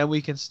 Then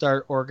we can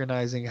start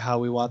organizing how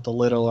we want the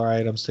littler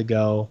items to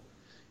go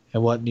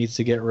and what needs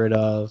to get rid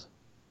of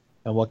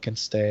and what can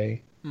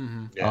stay.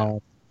 Mm-hmm. Yeah.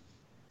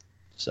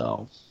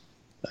 So,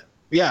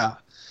 yeah.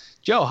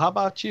 Joe, how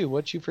about you?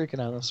 What you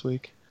freaking on this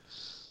week?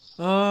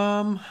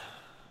 Well,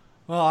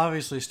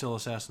 obviously still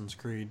Assassin's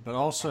Creed, but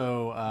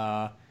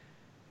also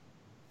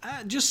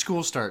just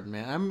school starting,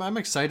 man. I'm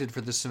excited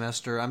for this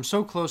semester. I'm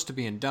so close to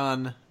being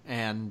done,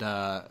 and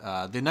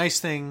the nice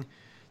thing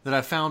that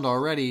I've found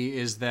already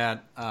is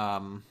that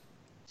some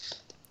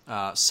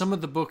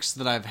of the books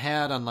that I've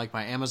had on like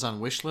my Amazon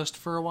wish list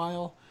for a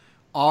while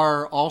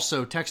are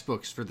also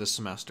textbooks for this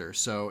semester.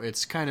 So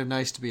it's kind of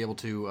nice to be able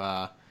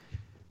to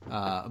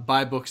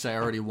buy books I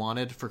already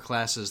wanted for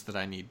classes that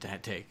I need to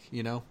take,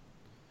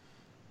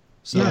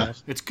 So Yeah.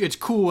 it's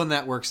cool when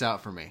that works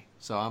out for me.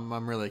 So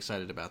I'm really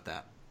excited about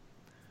that.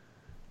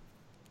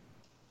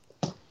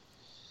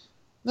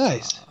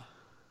 Nice.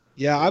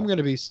 Yeah, I'm going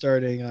to be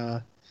starting.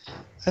 I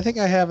think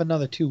I have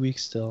another 2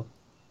 weeks still.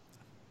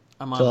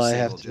 I'm Till I honestly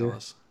a have little to.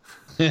 jealous.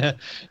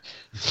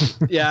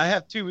 Yeah, I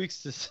have 2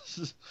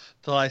 weeks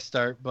till I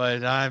start,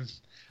 but I'm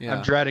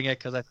dreading it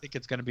because I think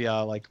it's going to be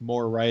a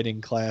more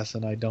writing class,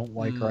 and I don't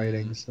like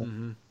writing. So.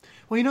 Mm-hmm.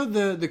 Well,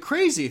 the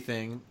crazy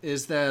thing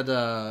is that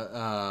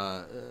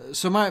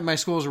so my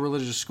school is a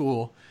religious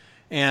school,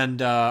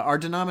 and our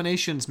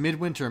denomination's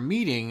midwinter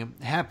meeting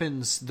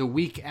happens the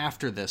week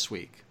after this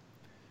week.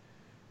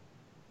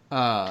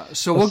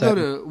 So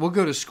we'll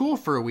go to school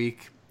for a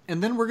week,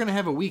 and then we're going to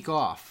have a week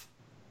off.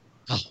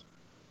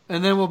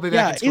 And then we'll be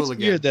back in school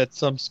again. It's weird that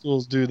some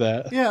schools do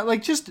that. Yeah,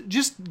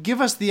 just give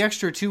us the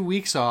extra 2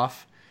 weeks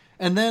off,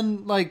 and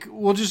then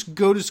we'll just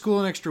go to school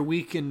an extra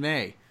week in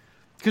May,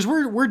 because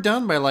we're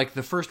done by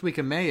the first week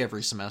of May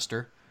every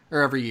semester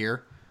or every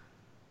year.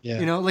 Yeah.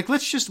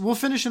 We'll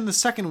finish in the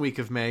second week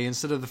of May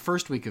instead of the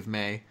first week of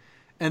May,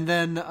 and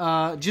then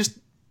just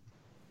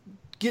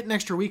get an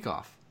extra week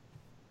off.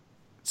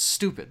 It's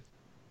stupid.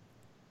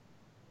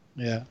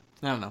 Yeah.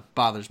 I don't know.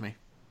 Bothers me.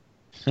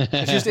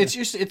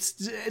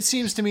 It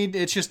seems to me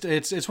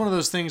it's one of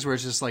those things where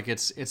it's just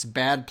it's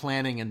bad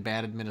planning and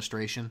bad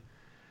administration.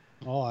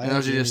 Oh, And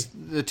those are just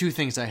the two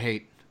things I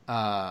hate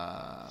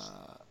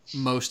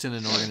most in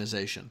an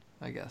organization,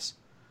 I guess.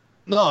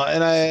 No,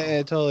 and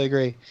I totally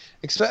agree.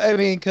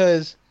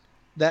 Because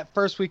that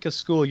first week of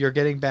school, you're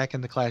getting back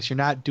into class. You're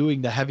not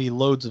doing the heavy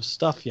loads of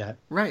stuff yet.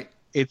 Right.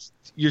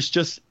 You're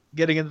just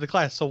getting into the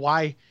class. So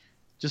why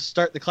just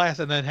start the class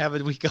and then have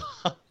a week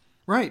off?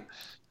 Right.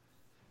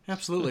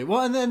 Absolutely.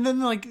 Well, and then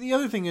the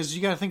other thing is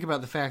you got to think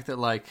about the fact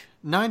that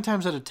 9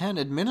 times out of 10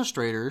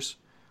 administrators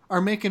are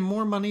making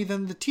more money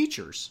than the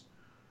teachers.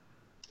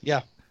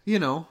 Yeah.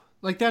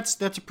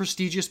 That's a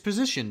prestigious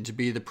position to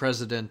be the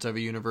president of a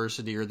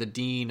university or the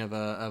dean of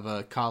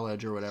a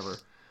college or whatever.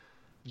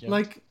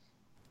 Yep.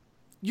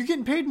 You're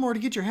getting paid more to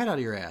get your head out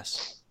of your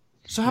ass.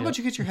 So how about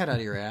you get your head out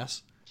of your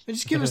ass and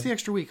just give us the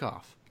extra week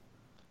off?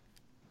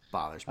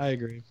 Bothers me. I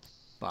agree.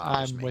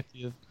 Bothers I'm me. with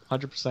you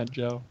 100%,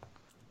 Joe.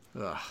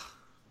 Ugh.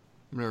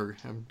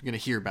 I'm gonna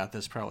hear about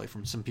this probably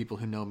from some people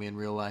who know me in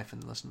real life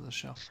and listen to the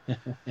show.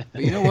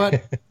 But you know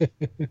what?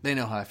 They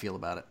know how I feel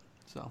about it.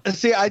 So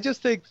See, I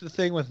just think the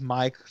thing with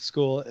my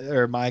school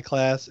or my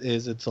class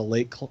is it's a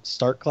late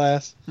start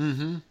class.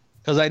 Mm-hmm.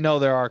 Because I know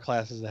there are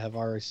classes that have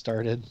already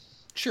started.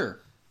 Sure.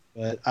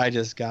 But I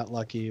just got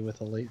lucky with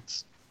a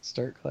late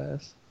start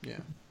class. Yeah.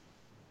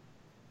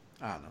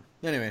 I don't know.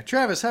 Anyway,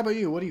 Travis, how about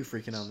you? What are you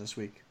freaking on this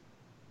week?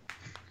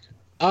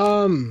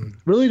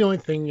 Really the only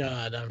thing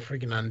that I'm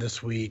freaking on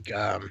this week,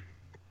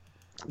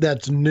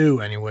 that's new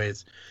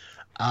anyways,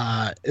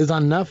 is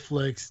on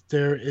Netflix.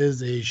 There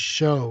is a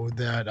show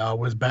that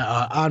was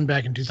on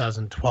back in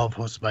 2012,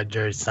 hosted by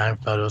Jerry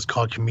Seinfeld. It was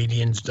called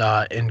Comedians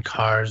in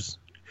Cars.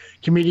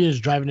 Comedians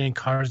driving in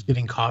cars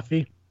getting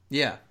coffee.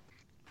 Yeah.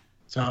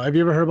 So have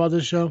you ever heard about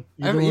this show?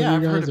 I've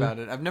heard about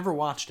it. I've never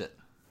watched it.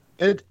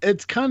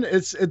 It's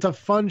a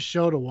fun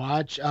show to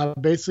watch.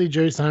 Basically,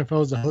 Jerry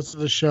Seinfeld is the host of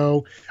the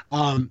show.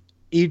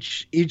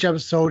 Each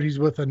episode, he's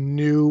with a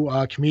new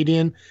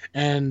comedian,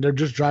 and they're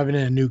just driving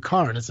in a new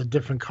car, and it's a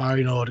different car.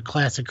 You know, the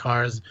classic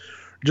cars.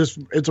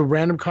 It's a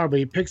random car, but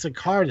he picks a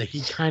car that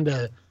he kind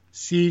of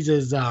sees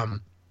as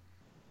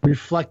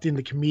reflecting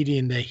the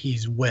comedian that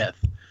he's with.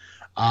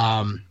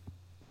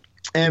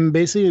 And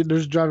basically, they're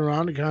just driving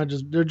around and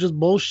they're just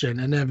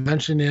bullshitting, and then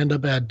eventually they end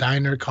up at a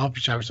diner, coffee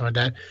shop, or something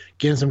like that,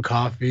 getting some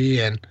coffee,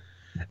 and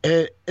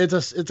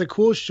it's a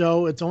cool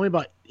show.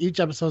 Each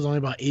episode is only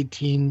about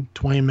 18,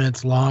 20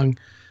 minutes long,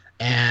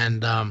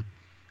 and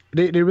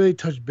they really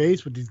touch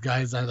base with these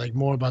guys that like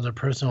more about their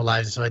personal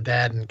lives and stuff like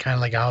that, and kind of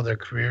like how their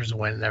careers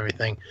went and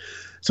everything.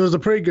 So it's a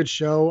pretty good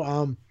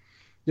show.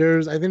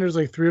 I think there's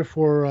like 3 or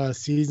 4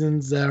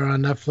 seasons that are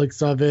on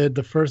Netflix of it.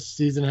 The first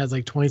season has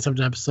like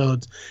 20-something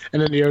episodes,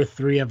 and then the other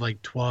 3 have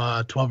like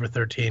 12 or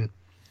 13.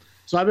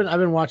 So I've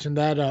been watching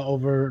that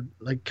over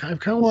like I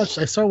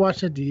started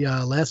watching it the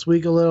last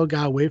week a little,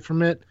 got away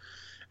from it,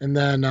 and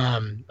then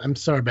I'm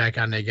started back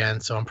on it again.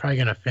 So I'm probably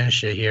gonna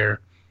finish it here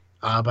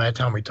by the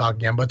time we talk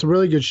again. But it's a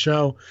really good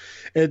show.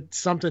 It's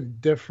something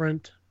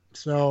different.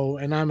 So,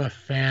 and I'm a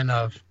fan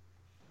of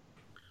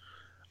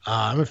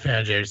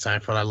Jerry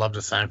Seinfeld. I love the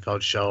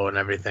Seinfeld show and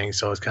everything,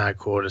 so it's kind of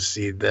cool to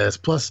see this.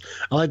 Plus,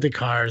 I like the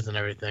cars and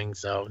everything,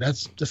 so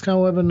that's just kind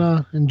of what I've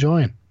been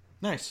enjoying.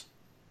 Nice.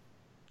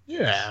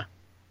 Yeah.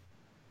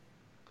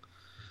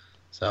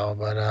 So,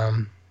 but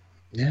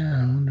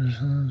yeah,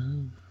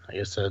 I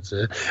guess that's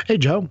it. Hey,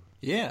 Joe.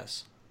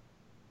 Yes.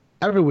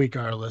 Every week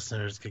our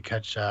listeners can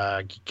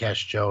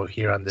catch Joe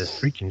here on this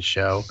freaking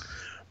show,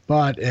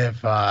 but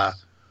if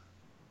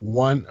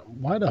why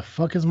the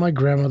fuck is my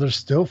grandmother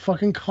still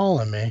fucking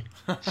calling me?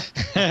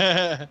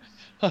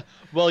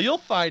 Well, you'll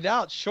find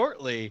out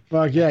shortly.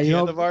 Fuck yeah, at the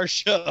end of our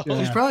show. Yeah.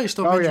 He's probably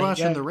still binge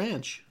watching The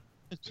Ranch.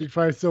 She's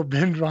probably still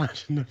binge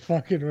watching The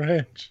fucking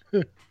Ranch.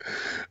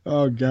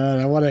 Oh god,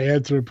 I want to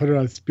answer and put her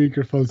on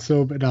speakerphone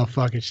so but no,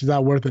 fuck it, she's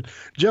not worth it.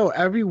 Joe,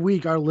 every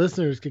week our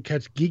listeners can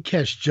catch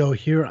Geekcast Joe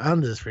here on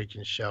this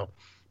freaking show.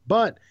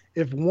 But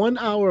if 1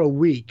 hour a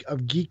week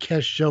of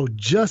Geekcast Joe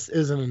just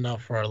isn't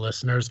enough for our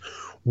listeners,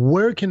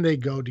 where can they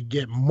go to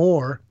get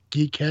more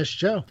Geekcast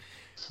Joe?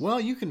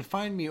 Well, you can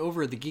find me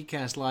over at the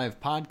Geekcast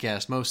Live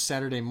podcast most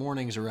Saturday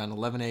mornings around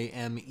 11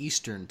 a.m.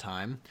 Eastern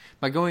Time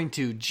by going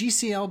to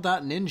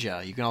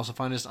gcl.ninja. You can also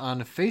find us on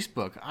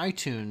Facebook,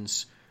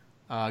 iTunes,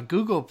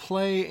 Google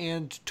Play,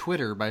 and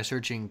Twitter by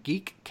searching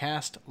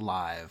Geekcast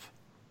Live.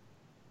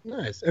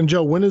 Nice. And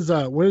Joe, when is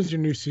your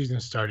new season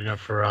starting up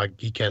for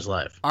Geekcast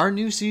Live? Our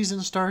new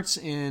season starts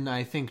in,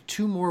 I think,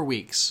 2 more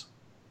weeks.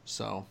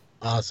 So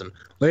awesome,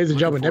 ladies and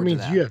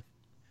gentlemen.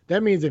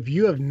 That means if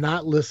you have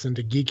not listened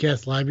to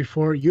Geekcast Live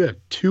before, you have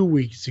 2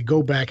 weeks to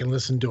go back and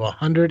listen to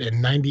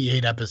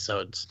 198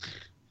 episodes.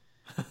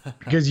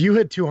 Because you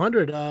hit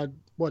 200.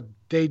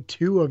 Day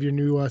 2 of your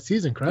new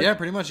season, correct? Yeah,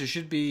 pretty much. It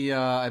should be,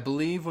 I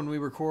believe, when we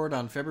record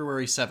on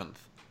February 7th.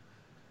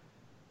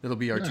 It'll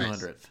be our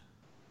 200th.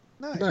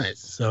 Nice.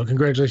 So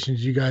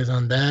congratulations to you guys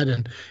on that.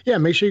 And yeah,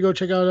 make sure you go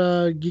check out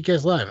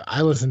Geekcast Live.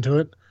 I listened to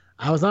it.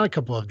 I was on a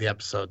couple of the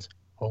episodes.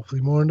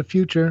 Hopefully more in the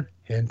future.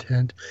 Hint,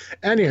 hint.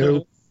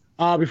 Anywho,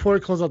 before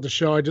we close out the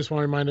show, I just want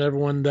to remind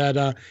everyone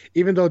that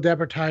even though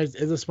Dappertized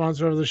is a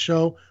sponsor of the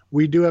show,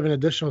 we do have an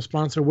additional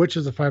sponsor, which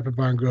is the Fire Pit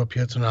Bar and Grill,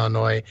 Pearson,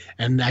 Illinois.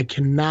 And I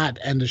cannot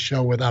end the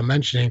show without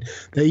mentioning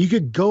that you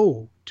could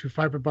go to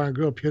Fire Pit Bar and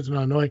Grill, Pearson,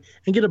 Illinois,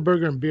 and get a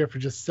burger and beer for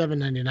just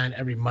 $7.99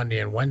 every Monday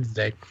and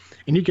Wednesday.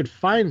 And you can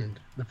find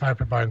the Fire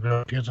Pit Bar and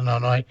Grill, Pearson,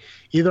 Illinois,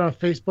 either on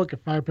Facebook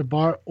at Fire Pit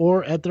Bar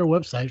or at their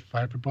website,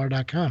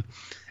 firepitbar.com.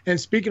 And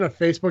speaking of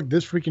Facebook,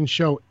 this freaking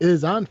show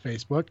is on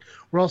Facebook.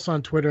 We're also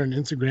on Twitter and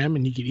Instagram,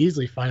 and you can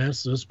easily find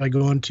us just by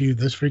going to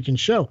This Freaking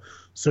Show.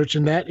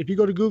 Searching that, if you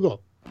go to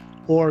Google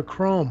or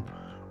Chrome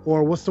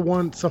or what's the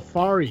one,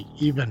 Safari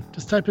even,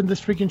 just type in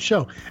This Freaking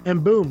Show.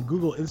 And boom,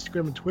 Google,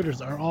 Instagram, and Twitters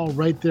are all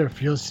right there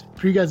for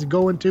you guys to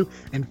go into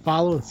and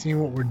follow and see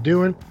what we're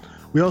doing.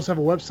 We also have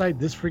a website,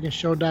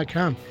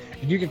 thisfreakingshow.com.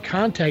 And you can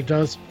contact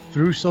us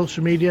through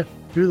social media,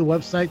 through the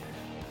website,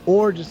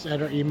 or just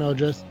at our email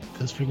address,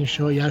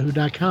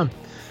 thisfreakingshow@yahoo.com.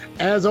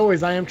 As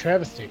always, I am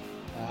Travesty.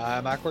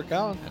 I'm Awkward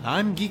Colin. And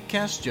I'm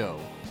Geekcast Joe.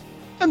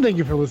 And thank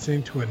you for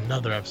listening to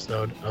another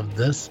episode of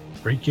This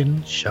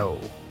Freaking Show.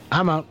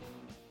 I'm out.